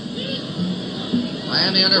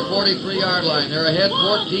 Miami under 43-yard line. They're ahead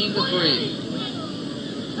 14-3.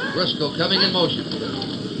 Briscoe coming in motion.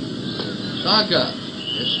 Zonka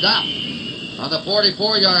is stopped on the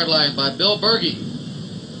 44-yard line by Bill Berge.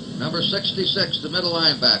 Number 66, the middle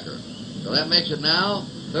linebacker. So that makes it now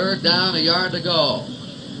third down, a yard to go.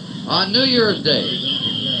 On New Year's Day,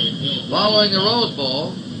 following the Rose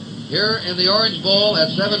Bowl, here in the Orange Bowl at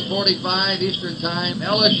 7:45 Eastern Time,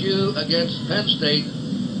 LSU against Penn State.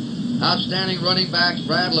 Outstanding running backs,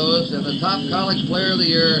 Brad Lewis, and the top college player of the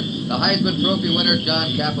year, the Heisman Trophy winner,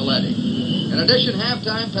 John Cappelletti. In addition,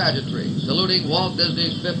 halftime pageantry, saluting Walt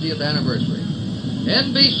Disney's 50th anniversary.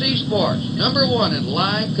 NBC Sports, #1 in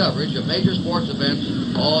live coverage of major sports events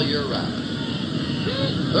all year round.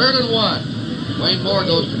 3rd and 1. Wayne Moore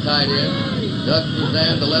goes to tight end. Doug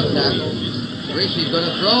Cruzan, the left tackle. Greasy's going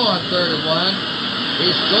to throw on 3rd and 1.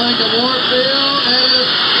 He's going to Warfield, and is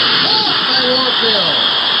caught by Warfield.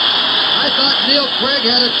 I thought Neil Craig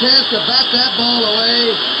had a chance to bat that ball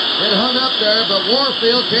away. It hung up there, but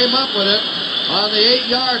Warfield came up with it on the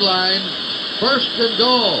 8-yard line. First and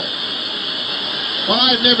goal. Well,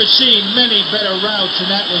 I've never seen many better routes,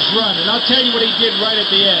 and that was run. And I'll tell you what he did right at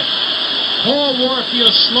the end. Paul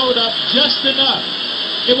Warfield slowed up just enough.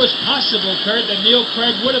 It was possible, Kurt, that Neil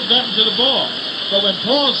Craig would have gotten to the ball. But when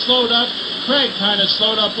Paul slowed up, Craig kind of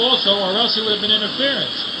slowed up also, or else it would have been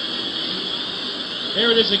interference.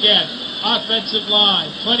 Here it is again. Offensive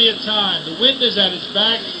line, plenty of time. The wind is at his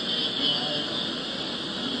back.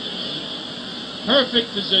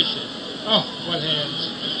 Perfect position. Oh, what hands.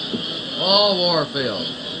 Paul Warfield.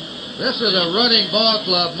 This is a running ball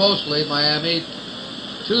club mostly, Miami.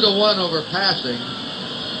 2-1 over passing.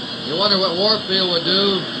 You wonder what Warfield would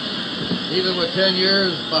do, even with 10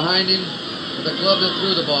 years behind him, with a club that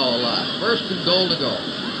threw the ball a lot. First and goal to go.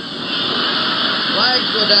 Flags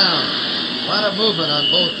go down. A lot of movement on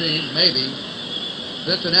both teams, maybe.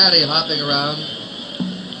 Cincinnati hopping around.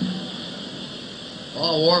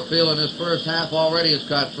 Paul Warfield in his first half already has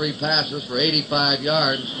caught 3 passes for 85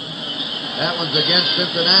 yards. That one's against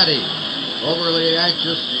Cincinnati. Overly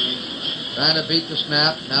anxious, trying to beat the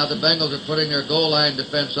snap. Now the Bengals are putting their goal line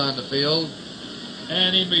defense on the field.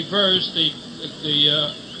 And in reverse, the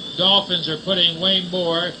Dolphins are putting Wayne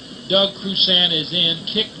Moore. Doug Cruzan is in.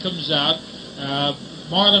 Kick comes out.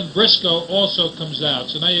 Marlon Briscoe also comes out.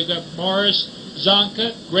 So now you've got Morris,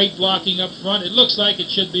 Zonka, great blocking up front. It looks like it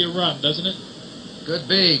should be a run, doesn't it? Could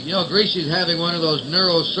be. You know, Greasy's having one of those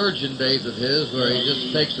neurosurgeon days of his where he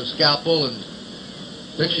just takes a scalpel and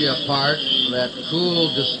picks you apart. That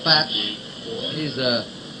cool dispatch. He's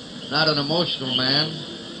not an emotional man,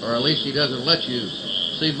 or at least he doesn't let you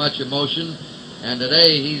see much emotion. And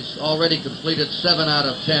today he's already completed 7 out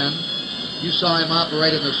of 10. You saw him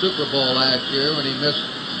operate in the Super Bowl last year when he missed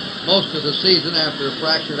most of the season after a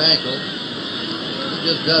fractured ankle. He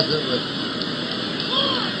just does it with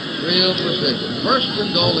real precision. First and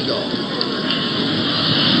goal to go.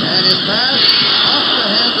 And his pass off the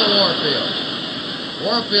hands of Warfield.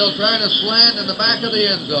 Warfield trying to slant in the back of the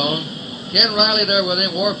end zone. Ken Riley there with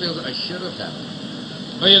him. Warfield, I should have happened.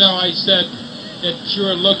 Well, you know, I said it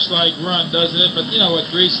sure looks like run, doesn't it? But you know what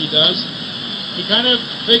Greasy does? He kind of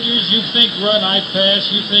figures you think run, I pass.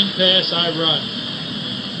 You think pass, I run.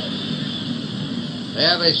 They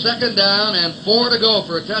have a second down and 4 to go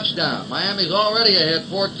for a touchdown. Miami's already ahead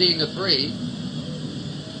 14-3.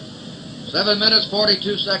 7 minutes,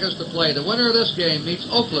 42 seconds to play. The winner of this game meets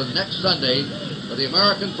Oakland next Sunday for the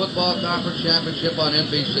American Football Conference Championship on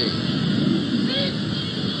NBC.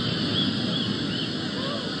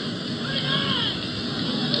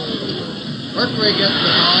 Mercury gets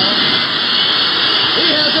the ball. He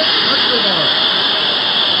has it. Mercury ball.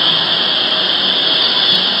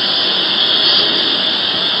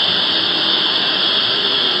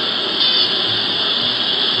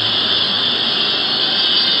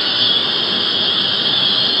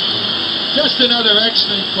 Just another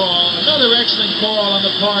excellent call on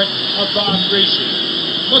the part of Bob Greasy.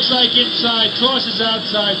 Looks like inside, tosses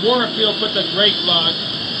outside. Warfield puts a great block.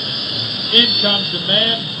 In comes the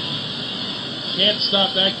man. Can't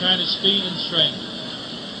stop that kind of speed and strength.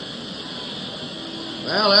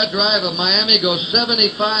 Well, that drive of Miami goes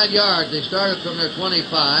 75 yards. They started from their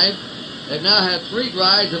 25. They've now had 3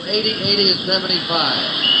 drives of 80, 80, and 75.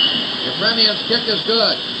 The Premium's kick is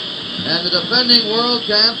good. And the defending world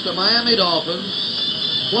champs, the Miami Dolphins,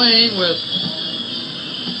 playing with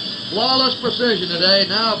flawless precision today,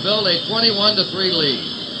 now build a 21-3 lead.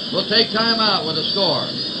 We'll take time out with the score.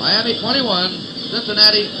 Miami 21,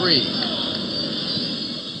 Cincinnati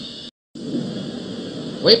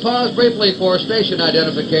 3. We pause briefly for station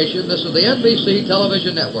identification. This is the NBC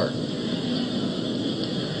Television Network.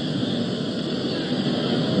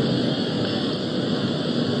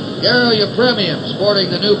 Garo Premium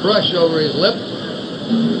sporting the new brush over his lip.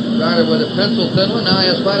 Started with a pencil thin one, now he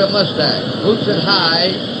has quite a mustache. Boots it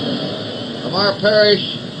high. Lamar Parrish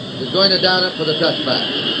is going to down it for the touchback.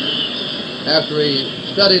 After he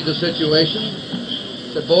studied the situation,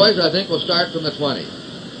 said, boys, I think we'll start from the 20.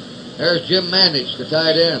 There's Jim Mandich, the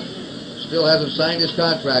tight end. Still hasn't signed his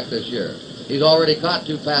contract this year. He's already caught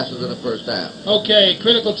 2 passes in the first half. Okay,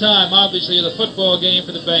 critical time, obviously, of the football game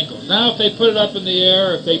for the Bengals. Now, if they put it up in the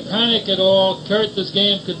air, if they panic at all, Kurt, this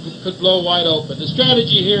game could blow wide open. The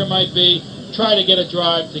strategy here might be try to get a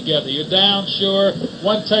drive together. You're down, sure.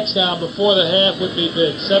 1 touchdown before the half would be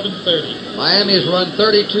big. 7:30. Miami has run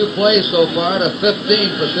 32 plays so far to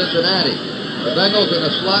 15 for Cincinnati. The Bengals in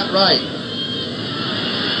the slot right.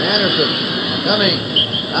 Anderson coming.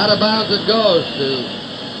 Out of bounds it goes to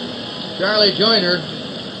Charlie Joyner.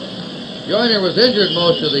 Joyner was injured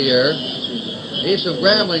most of the year. He's from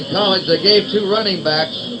Grambling College. They gave 2 running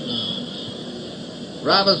backs,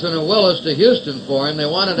 Robinson and Willis, to Houston for him. They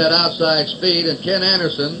wanted that outside speed, and Ken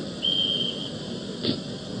Anderson.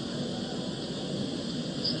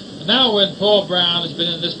 Now when Paul Brown has been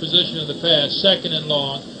in this position in the past, second and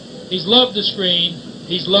long, he's loved the screen,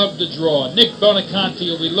 he's loved the draw. Nick Bonaconte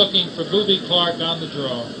will be looking for Booby Clark on the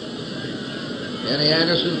draw. Kenny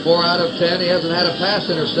Anderson, 4 out of 10. He hasn't had a pass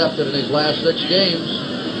intercepted in his last 6 games.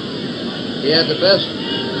 He had the best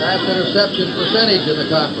pass interception percentage in the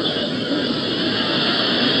conference.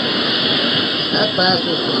 That pass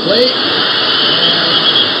was complete.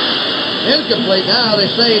 And incomplete now. They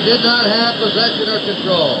say he did not have possession or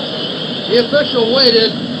control. The official waited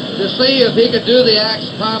to see if he could do the axe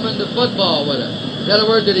common to football with it. In other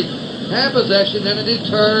words, did he have possession, then did he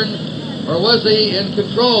turn, or was he in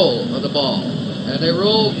control of the ball? And they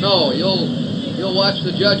ruled no. You'll watch the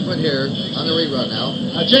judgment here on the rerun now.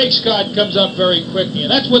 Jake Scott comes up very quickly,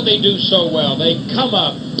 and that's what they do so well. They come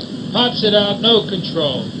up, pops it out, no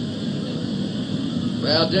control.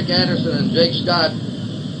 Well, Dick Anderson and Jake Scott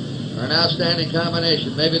are an outstanding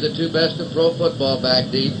combination. Maybe the 2 best in pro football back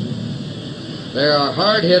deep. They are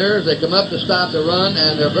hard hitters. They come up to stop the run,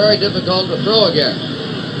 and they're very difficult to throw against.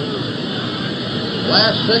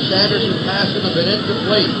 Last 6 Anderson passes have been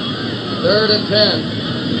incomplete. 3rd and 10.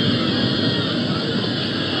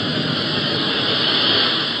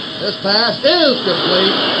 This pass is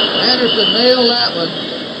complete. Anderson nailed that one.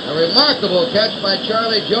 A remarkable catch by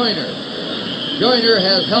Charlie Joyner. Joyner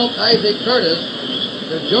has helped Isaac Curtis.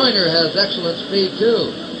 And Joyner has excellent speed,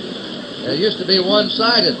 too. It used to be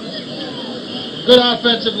one-sided. Good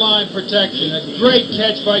offensive line protection. A great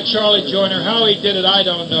catch by Charlie Joyner. How he did it, I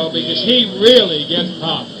don't know, because he really gets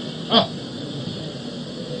popped. Oh.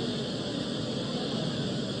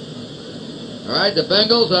 All right, the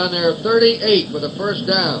Bengals on their 38 for the first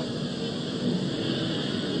down.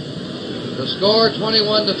 The score,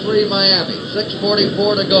 21-3 Miami.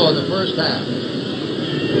 6:44 to go in the first half.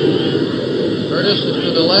 Curtis is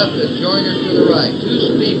to the left and Joyner to the right.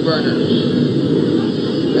 2 speed burners.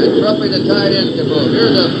 And Truppy, the tight end, can move.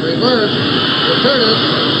 Here's a reverse to Curtis.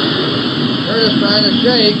 Curtis trying to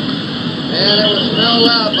shake. And it was smelled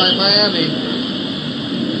out by Miami.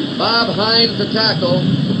 Bob Hines, the tackle.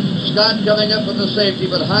 Scott coming up from the safety,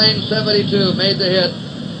 but Hines, 72, made the hit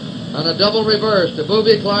on a double reverse to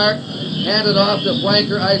Booby Clark, handed off to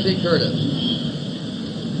flanker Isaac Curtis.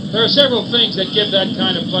 There are several things that give that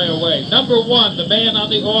kind of play away. Number one, the man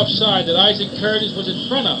on the offside that Isaac Curtis was in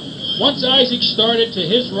front of. Once Isaac started to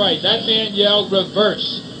his right, that man yelled reverse.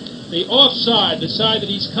 The offside, the side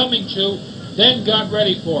that he's coming to, then got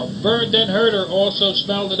ready for him. Bird, then Herder also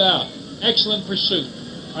smelled it out. Excellent pursuit.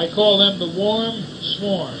 I call them the warm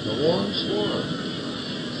swarm. The warm swarm.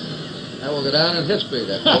 That will go down in history,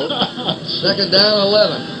 that quote. Second down,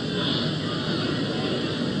 11.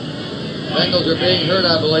 Bengals are being hurt,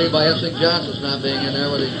 I believe, by Essex Johnson's not being in there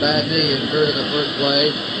with his bad knee incurred in the first play.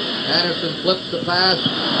 Anderson flips the pass,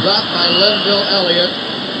 dropped by Linville Elliott,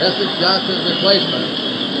 Essex Johnson's replacement.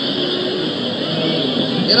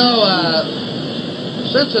 You know,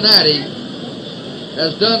 Cincinnati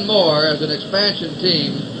has done more as an expansion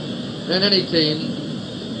team than any team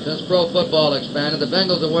since pro football expanded. The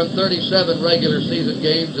Bengals have won 37 regular season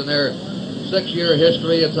games in their 6-year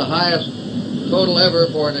history. It's the highest total ever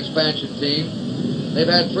for an expansion team. They've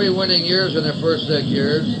had 3 winning years in their first 6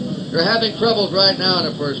 years. They're having troubles right now in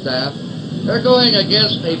the first half. They're going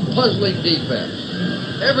against a puzzling defense.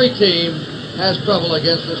 Every team has trouble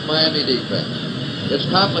against this Miami defense. It's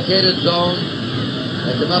complicated zone.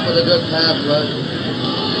 They come up with a good pass rush.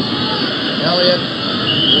 Elliott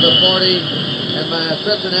to the 40, and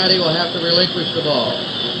Cincinnati will have to relinquish the ball.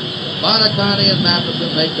 Bonacani and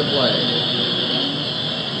Matheson make the play.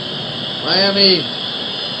 Miami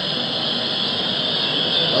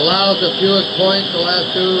allows the fewest points the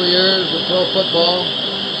last 2 years in pro football.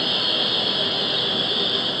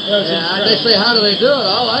 Yeah, they say, how do they do it?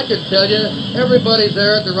 All I can tell you, everybody's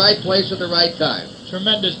there at the right place at the right time.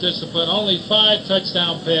 Tremendous discipline. Only 5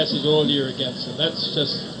 touchdown passes all year against them. That's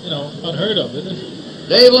just, unheard of, isn't it?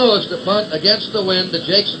 Dave Lewis to punt against the wind to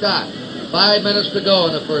Jake Scott. 5 minutes to go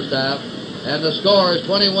in the first half, and the score is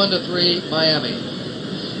 21-3 Miami.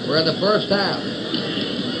 We're in the first half.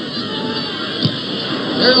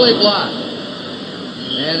 Nearly blocked.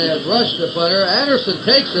 And has rushed the punter. Anderson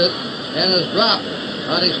takes it and is dropped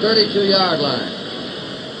on his 32-yard line.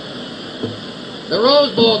 The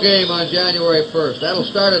Rose Bowl game on January 1st. That'll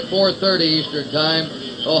start at 4:30 Eastern Time.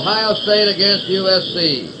 Ohio State against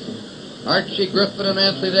USC. Archie Griffin and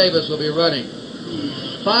Anthony Davis will be running.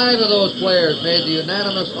 5 of those players made the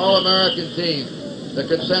unanimous All-American team, the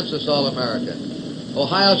consensus All-American.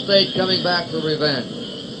 Ohio State coming back for revenge.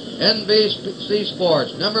 NBC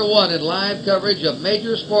Sports, #1 in live coverage of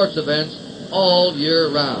major sports events all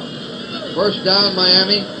year round. First down,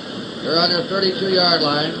 Miami. They're on their 32-yard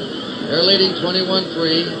line. They're leading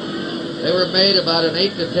 21-3. They were made about an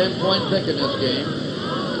 8 to 10 point pick in this game,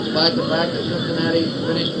 despite the fact that Cincinnati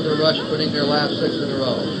finished with a rush, winning their last 6 in a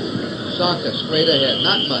row. Sonka straight ahead,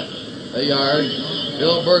 not much. A yard.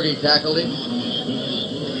 Bill Berge tackled him.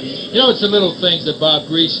 It's the little things that Bob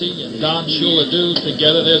Greasy and Don Shula do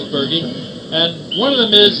together. There's Berge. And one of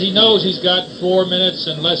them is he knows he's got 4 minutes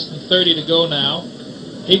and less than 30 to go now.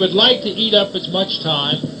 He would like to eat up as much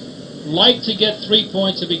time, like to get 3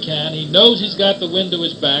 points if he can. He knows he's got the wind to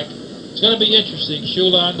his back. It's going to be interesting.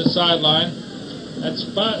 Shula on the sideline. That's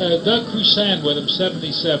Doug Cruzan with him,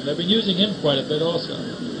 77. They've been using him quite a bit also.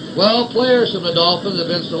 Well, players from the Dolphins have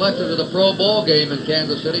been selected to the Pro Bowl game in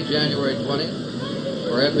Kansas City, January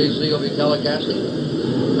 20th, where NBC will be telecasting.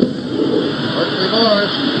 Mercury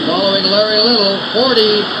Morris following Larry Little, 40,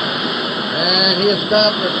 and he is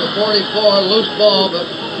stopped at the 44, loose ball, but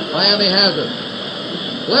Miami has it.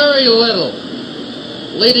 Larry Little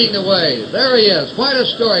leading the way. There he is. Quite a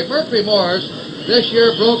story. Mercury Morris this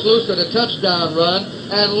year broke loose at a touchdown run,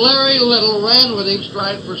 and Larry Little ran with him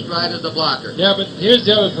stride for stride as the blocker. Yeah, but here's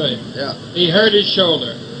the other thing. Yeah. He hurt his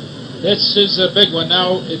shoulder. This is a big one.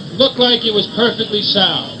 Now, it looked like it was perfectly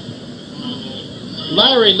sound.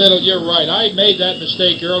 Larry Little, you're right. I made that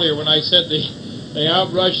mistake earlier when I said they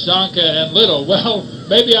outrushed Zonka and Little. Well,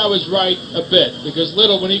 maybe I was right a bit, because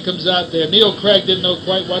Little, when he comes out there, Neil Craig didn't know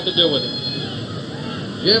quite what to do with him.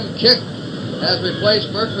 Jim Kick has replaced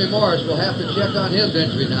Mercury Morris. We'll have to check on his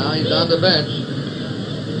injury now. He's on the bench.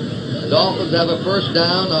 The Dolphins have a first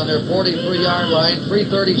down on their 43-yard line.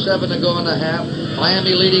 3:37 to go in the half.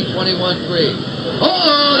 Miami leading 21-3.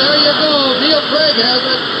 Oh, there you go. Neil Craig has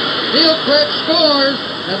it. Neil Craig scores,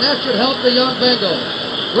 and that should help the young Bengals.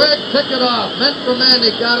 Craig picked it off. Meant for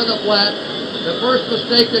Mandick out of the flat. The first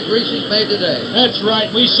mistake that Greasy's made today. That's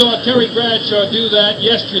right. We saw Terry Bradshaw do that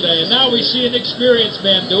yesterday, and now we see an experienced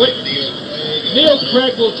man do it. Neil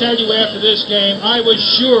Craig will tell you after this game, I was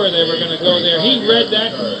sure they were going to go there. He read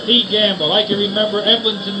that. He gambled. I can remember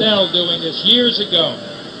Evelyn Tennell doing this years ago.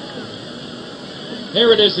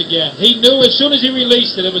 Here it is again. He knew as soon as he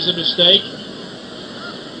released it, it was a mistake.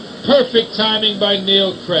 Perfect timing by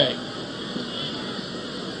Neil Craig.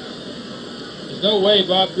 There's no way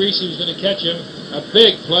Bob Greasy was going to catch him. A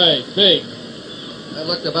big play, big. That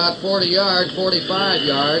looked about 40 yards, 45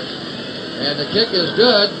 yards. And the kick is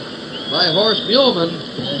good by Horst Muhlman.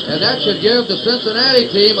 And that should give the Cincinnati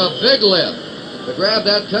team a big lift to grab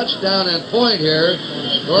that touchdown and point here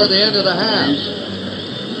toward the end of the half.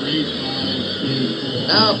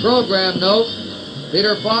 Now, program note,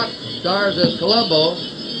 Peter Falk stars as Columbo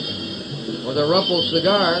with a rumpled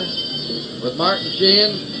cigar with Martin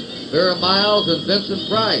Sheen, Vera Miles, and Vincent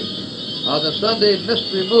Price on the Sunday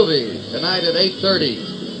mystery movie tonight at 8:30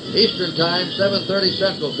 Eastern Time, 7:30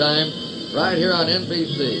 Central Time, right here on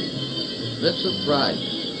NBC. Vincent Price.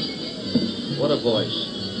 What a voice.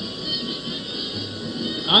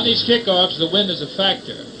 On these kickoffs, the wind is a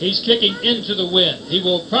factor. He's kicking into the wind. He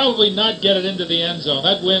will probably not get it into the end zone.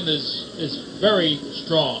 That wind is very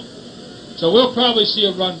strong. So we'll probably see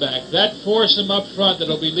a run back. That foursome up front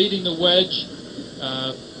that'll be leading the wedge,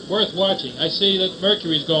 worth watching. I see that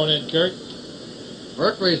Mercury's going in, Kurt.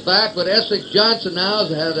 Mercury's back, but Essex Johnson now has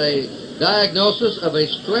had a diagnosis of a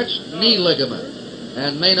stretched knee ligament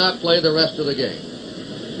and may not play the rest of the game.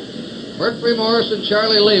 Mercury Morris and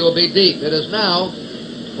Charlie Lee will be deep. It is now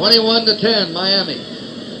 21-10, Miami.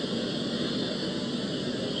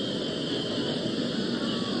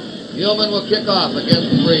 Muhlman will kick off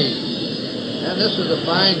against Breeze. And this is a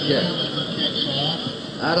fine kick.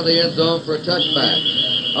 Out of the end zone for a touchback.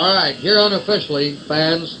 All right, here unofficially,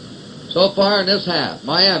 fans, so far in this half,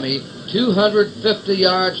 Miami, 250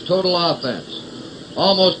 yards total offense.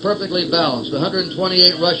 Almost perfectly balanced.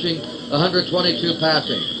 128 rushing, 122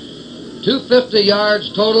 passing. 250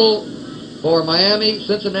 yards total for Miami,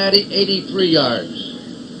 Cincinnati, 83 yards.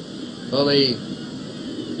 So the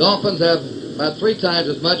Dolphins have about 3 times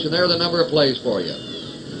as much, and they're the number of plays for you.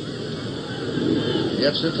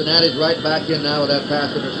 Yet Cincinnati's right back in now with that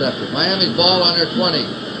pass interception. Miami's ball on their 20.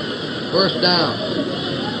 First down.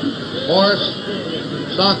 Morris,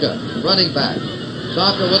 Sonka, running back.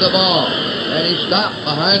 Sonka with the ball, and he stopped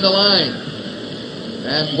behind the line.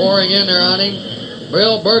 And pouring in there on him,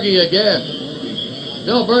 Bill Berge again.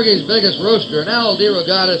 Bill Berge's biggest rooster, and Al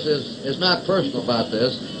DeRogatis is not personal about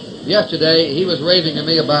this. Yesterday, he was raving to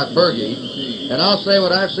me about Berge, and I'll say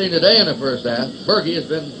what I've seen today in the first half. Berge has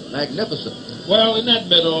been magnificent. Well, in that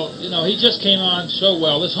middle, he just came on so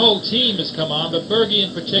well. This whole team has come on, but Berge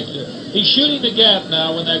in particular. He's shooting the gap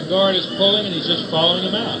now when that guard is pulling, and he's just following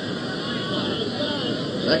him out.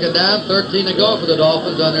 Second down, 13 to go for the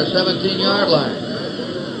Dolphins on their 17-yard line.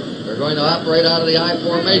 They're going to operate out of the I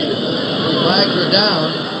formation. The flags are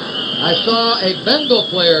down. I saw a Bengal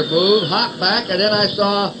player move, hop back, and then I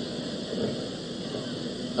saw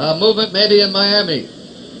a movement maybe in Miami.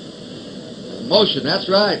 Motion, that's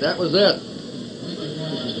right, that was it.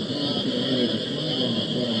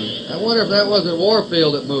 I wonder if that wasn't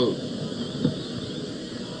Warfield that moved.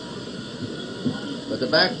 But the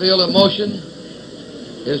backfield in motion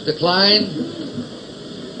is declined.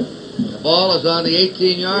 The ball is on the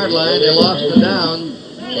 18-yard line. They lost the down.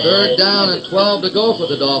 Third down and 12 to go for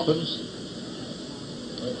the Dolphins.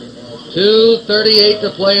 2:38 to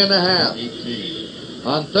play in the half.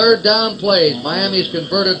 On third down plays, Miami's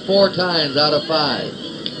converted 4 times out of 5.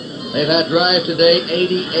 They've had drives today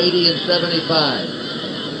 80, 80, and 75.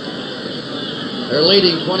 They're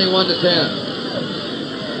leading 21-10.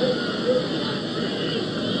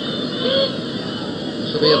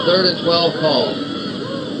 This will be a 3rd and 12 call.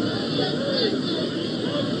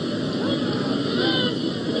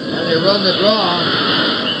 And they run the draw,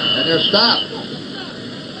 and they're stopped.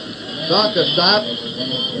 Sonka stopped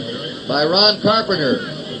by Ron Carpenter.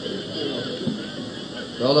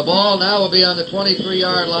 So the ball now will be on the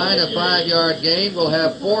 23-yard line, a 5-yard gain. We'll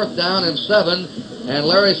have 4th down and 7, and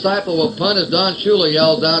Larry Seipel will punt as Don Shula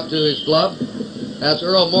yells out to his club. That's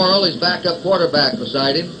Earl Morrill, his backup quarterback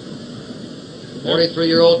beside him.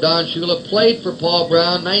 43-year-old Don Shula played for Paul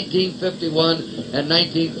Brown 1951 and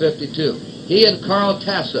 1952. He and Carl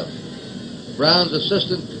Tassa, Brown's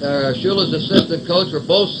assistant, Shula's assistant coach, were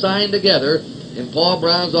both signed together in Paul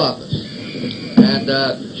Brown's office. And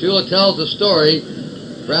Shula tells the story.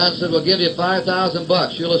 Brown said, "We'll give you $5,000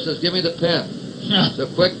 bucks." Shula says, "Give me the pen." So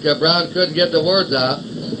quick, Brown couldn't get the words out.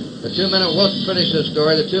 We'll finish this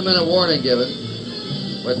story. The 2-minute warning given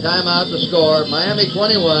with timeout to score. Miami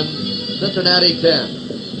 21, Cincinnati 10.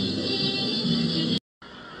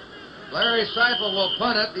 Larry Seipel will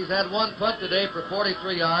punt it. He's had 1 punt today for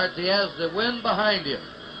 43 yards. He has the wind behind him.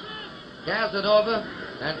 Casanova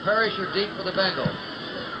and Parrish are deep for the Bengals.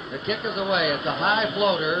 The kick is away. It's a high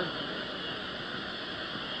floater.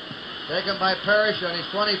 Taken by Parrish on his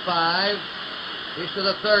 25. He's to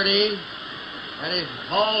the 30. And he's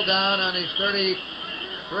hauled down on his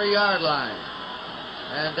 33-yard line.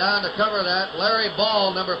 And down to cover that, Larry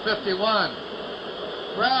Ball, number 51.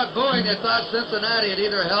 Crowd booing. They thought Cincinnati had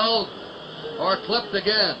either held or clipped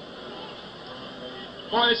again.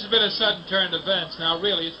 Boy, this has been a sudden turn of events. Now,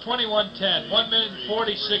 really, it's 21-10, 1 minute and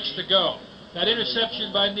 46 to go. That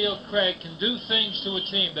interception by Neil Craig can do things to a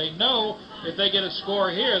team. They know if they get a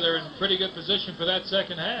score here, they're in pretty good position for that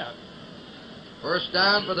second half. First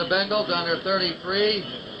down for the Bengals on their 33.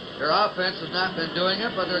 Their offense has not been doing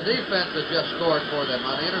it, but their defense has just scored for them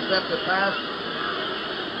on the intercepted pass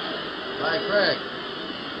by Craig.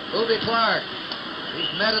 Boobie Clark.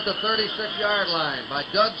 He's met at the 36-yard line by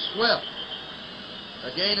Doug Swift.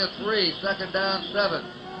 A gain of 3, second down 7.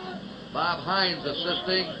 Bob Hines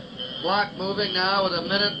assisting. Clock moving now with 1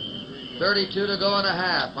 minute 32 to go and a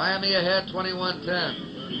half. Miami ahead 21-10.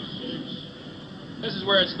 This is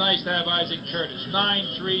where it's nice to have Isaac Curtis.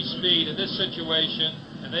 9.3 speed in this situation,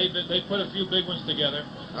 and they put a few big ones together.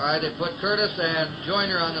 All right, they put Curtis and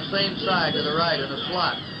Joyner on the same side to the right in the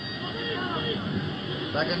slot.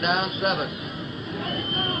 Second down 7.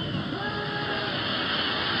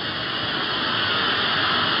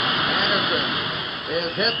 Anderson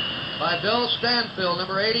is hit by Bill Stanfield,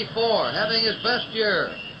 number 84, having his best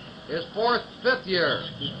year, his fifth year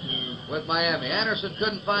with Miami. Anderson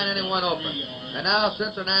couldn't find anyone open. And now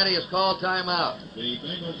Cincinnati has called timeout.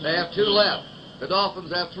 They have 2 left. The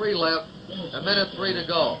Dolphins have 3 left. 1 minute 3 to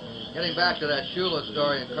go. Getting back to that Shula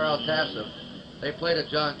story and Carl Tassif, they played at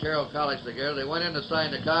John Carroll College together. They went in to sign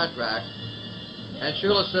the contract. And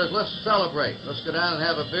Shula says, let's celebrate. Let's go down and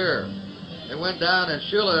have a beer. They went down and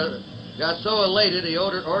Shula got so elated he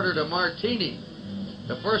ordered a martini.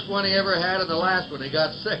 The first one he ever had and the last one. He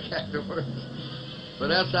got sick afterwards. But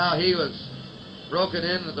that's how he was broken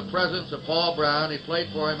into the presence of Paul Brown. He played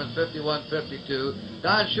for him in 51-52.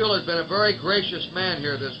 Don Shula has been a very gracious man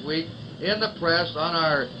here this week in the press on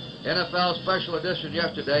our NFL special edition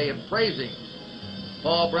yesterday in praising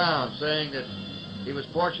Paul Brown, saying that he was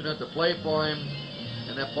fortunate to play for him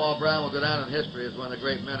and that Paul Brown will go down in history as one of the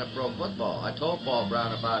great men of pro football. I told Paul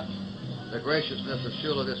Brown about the graciousness of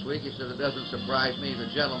Shula this week. He said it doesn't surprise me. He's a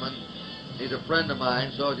gentleman. He's a friend of mine.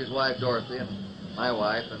 So is his wife Dorothy and my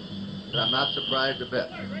wife, and I'm not surprised a bit.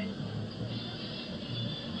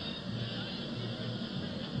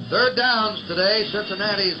 Third downs today.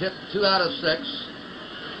 Cincinnati's hit 2 out of 6.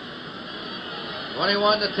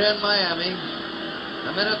 21-10 Miami.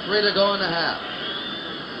 1 minute 3 to go in the half.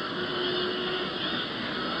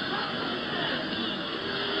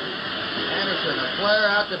 Anderson, a flare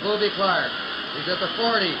out to Boobie Clark. He's at the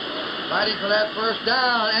 40, fighting for that first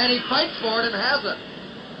down, and he fights for it and has it.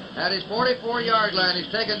 At his 44-yard line,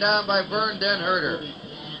 he's taken down by Vern Den-Herder.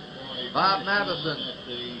 Bob Matheson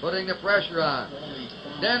putting the pressure on.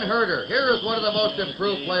 Den-Herder, here is one of the most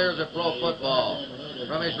improved players in pro football.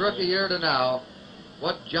 From his rookie year to now,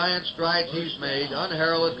 what giant strides he's made,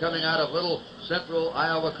 unheralded, coming out of Little Central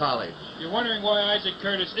Iowa College. You're wondering why Isaac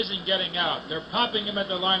Curtis isn't getting out. They're popping him at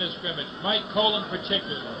the line of scrimmage, Mike Colon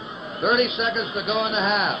particularly. 30 seconds to go in the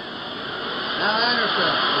half. Now Anderson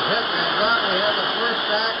is hit and dropped. We have the first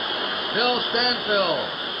sack. Bill Stanfield,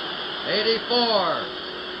 84,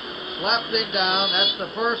 slapped him down. That's the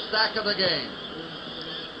first sack of the game.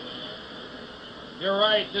 You're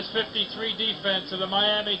right. This 53 defense of the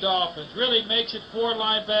Miami Dolphins really makes it 4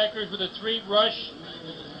 linebackers with a 3 rush,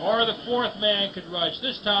 or the 4th man could rush.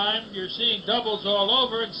 This time, you're seeing doubles all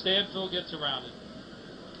over, and Stanfield gets around it.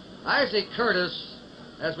 Isaac Curtis,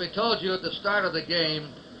 as we told you at the start of the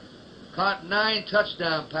game, caught 9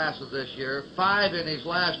 touchdown passes this year, 5 in his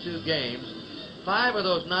last 2 games. 5 of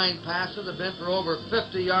those 9 passes have been for over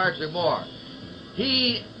 50 yards or more.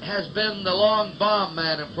 He has been the long bomb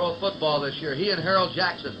man in pro football this year. He and Harold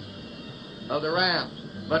Jackson of the Rams.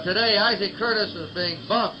 But today, Isaac Curtis is being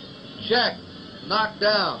bumped, checked, knocked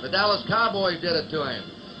down. The Dallas Cowboys did it to him,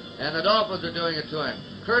 and the Dolphins are doing it to him.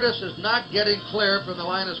 Curtis is not getting clear from the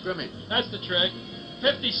line of scrimmage. That's the trick.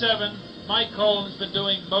 57, Mike Colin's been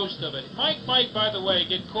doing most of it. Mike might, by the way,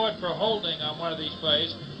 get caught for holding on one of these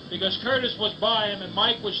plays because Curtis was by him and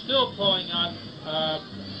Mike was still pulling on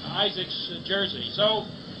Isaac's jersey. So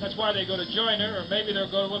that's why they go to Joyner, or maybe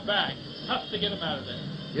they'll go to a back. It's tough to get him out of there.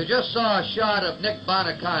 You just saw a shot of Nick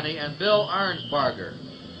Bonacani and Bill Arnsparger.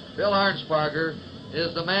 Bill Arnsparger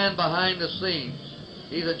is the man behind the scenes.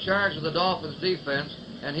 He's in charge of the Dolphins defense,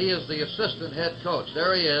 and he is the assistant head coach.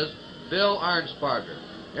 There he is, Bill Arnsparger.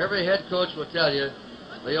 Every head coach will tell you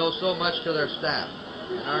they owe so much to their staff.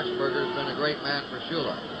 And Arnsparger has been a great man for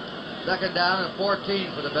Shula. Second down and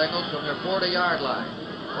 14 for the Bengals from their 40-yard line.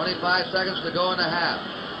 25 seconds to go in the half.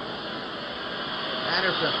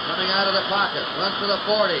 Anderson coming out of the pocket, runs to the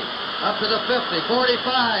 40, Up to the 50,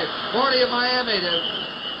 45, 40 of Miami. They're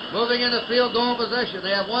moving into field goal position. They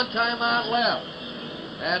have one timeout left.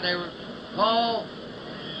 And they call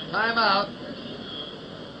timeout.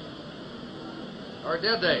 Or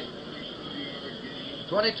did they?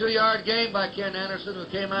 22-yard gain by Ken Anderson, who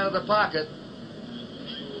came out of the pocket.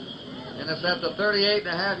 And it's at the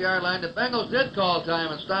 38.5-yard line. The Bengals did call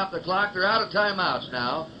time and stop the clock. They're out of timeouts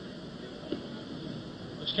now. It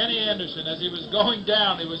was Kenny Anderson. As he was going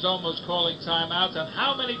down, he was almost calling timeouts. And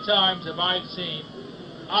how many times have I seen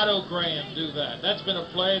Otto Graham do that? That's been a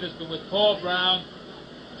play that's been with Paul Brown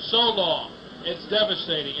so long. It's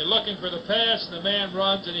devastating. You're looking for the pass, and the man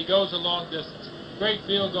runs, and he goes a long distance. Great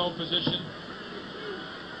field goal position.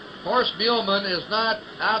 Horst Muhlmann is not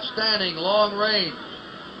outstanding long range.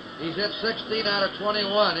 He's hit 16 out of 21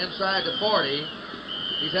 inside the 40.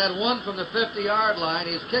 He's had one from the 50-yard line.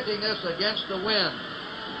 He's kicking this against the wind.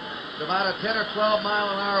 It's about a 10 or 12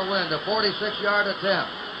 mile an hour wind, a 46-yard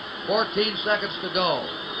attempt. 14 seconds to go.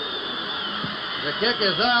 The kick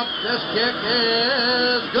is up. This kick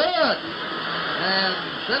is good. And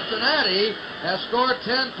Cincinnati has scored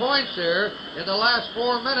 10 points here in the last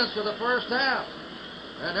 4 minutes of the first half.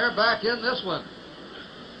 And they're back in this one.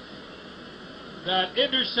 That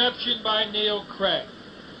interception by Neil Craig.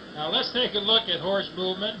 Now let's take a look at Horst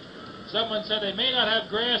Muhlmann. Someone said they may not have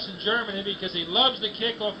grass in Germany because he loves to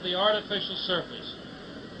kick off the artificial surface.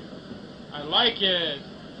 I like it.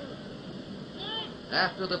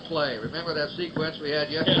 After the play, remember that sequence we had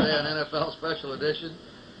yesterday on NFL Special Edition?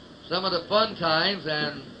 Some of the fun times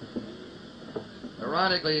and,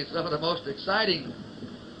 ironically, some of the most exciting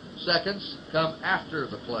seconds come after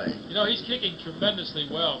the play. You know, he's kicking tremendously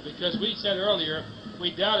well because we said earlier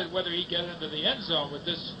we doubted whether he'd get into the end zone with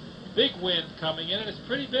this big wind coming in, and it's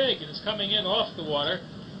pretty big, and it's coming in off the water,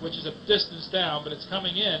 which is a distance down, but it's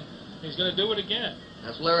coming in. He's going to do it again.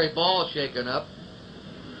 That's Larry Ball shaken up.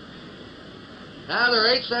 Now there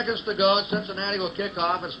are 8 seconds to go, and Cincinnati will kick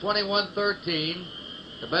off. It's 21-13.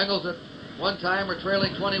 The Bengals at one time are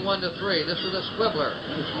trailing 21-3. This is a squibbler.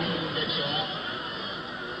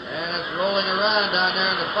 And it's rolling around down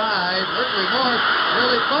there in the 5. Ricky Morse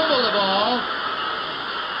really fumbled the ball.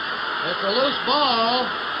 It's a loose ball.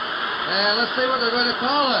 And let's see what they're going to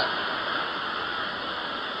call it.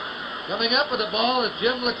 Coming up with the ball is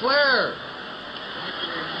Jim LeClaire.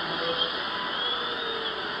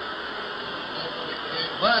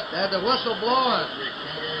 But had the whistle blowing.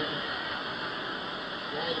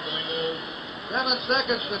 7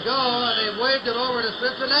 seconds to go, and they waved it over to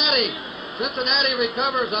Cincinnati. Cincinnati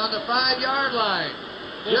recovers on the 5-yard line.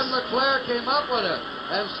 Jim LeClaire came up with it.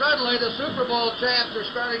 And suddenly the Super Bowl champs are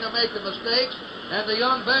starting to make the mistakes, and the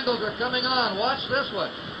young Bengals are coming on. Watch this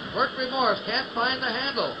one. Mercury Morris can't find the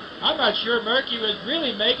handle. I'm not sure Murky was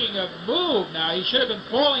really making a move now. He should have been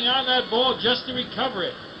falling on that ball just to recover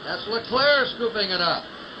it. That's LeClaire scooping it up.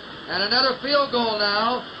 And another field goal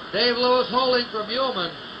now. Dave Lewis holding for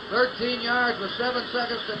Muhlmann. 13 yards with 7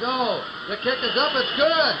 seconds to go. The kick is up. It's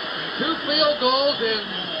good. 2 field goals in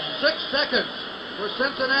 6 seconds for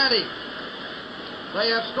Cincinnati.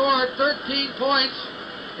 They have scored 13 points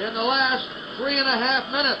in the last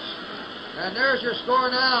 3.5 minutes. And there's your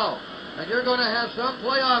score now. And you're going to have some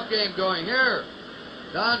playoff game going here.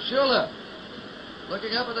 Don Shula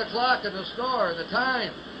looking up at the clock and the score and the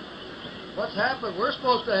time. What's happened? We're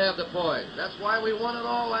supposed to have the points. That's why we won it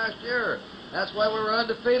all last year. That's why we were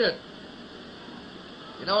undefeated.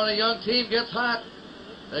 You know, when a young team gets hot,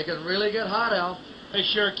 they can really get hot, Al. They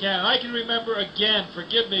sure can. I can remember again,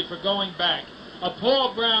 forgive me for going back, a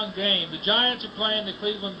Paul Brown game. The Giants are playing the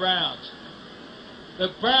Cleveland Browns.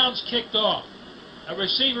 The Browns kicked off. A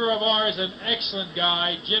receiver of ours, an excellent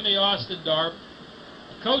guy, Jimmy Ostendarp,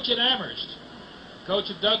 a coach at Amherst,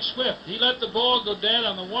 coach of Doug Swift. He let the ball go dead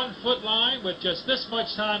on the 1-foot line with just this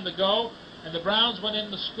much time to go, and the Browns went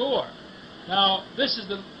in to score. Now, this is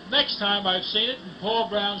the next time I've seen it, and Paul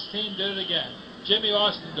Brown's team did it again. Jimmy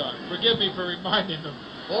Ostendarp. Forgive me for reminding them.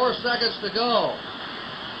 4 seconds to go.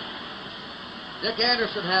 Dick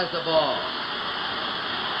Anderson has the ball.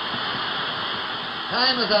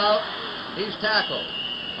 Time is out. He's tackled.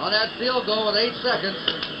 On that field goal with 8 seconds,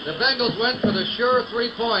 the Bengals went for the sure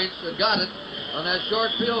 3 points and got it on that short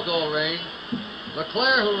field goal range.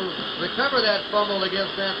 LeClaire, who recovered that fumble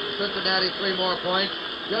against Cincinnati, 3 more points,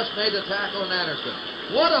 just made the tackle on Anderson.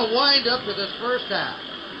 What a wind-up to this first half.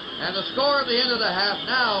 And the score at the end of the half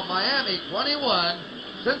now, Miami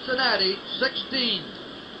 21, Cincinnati 16.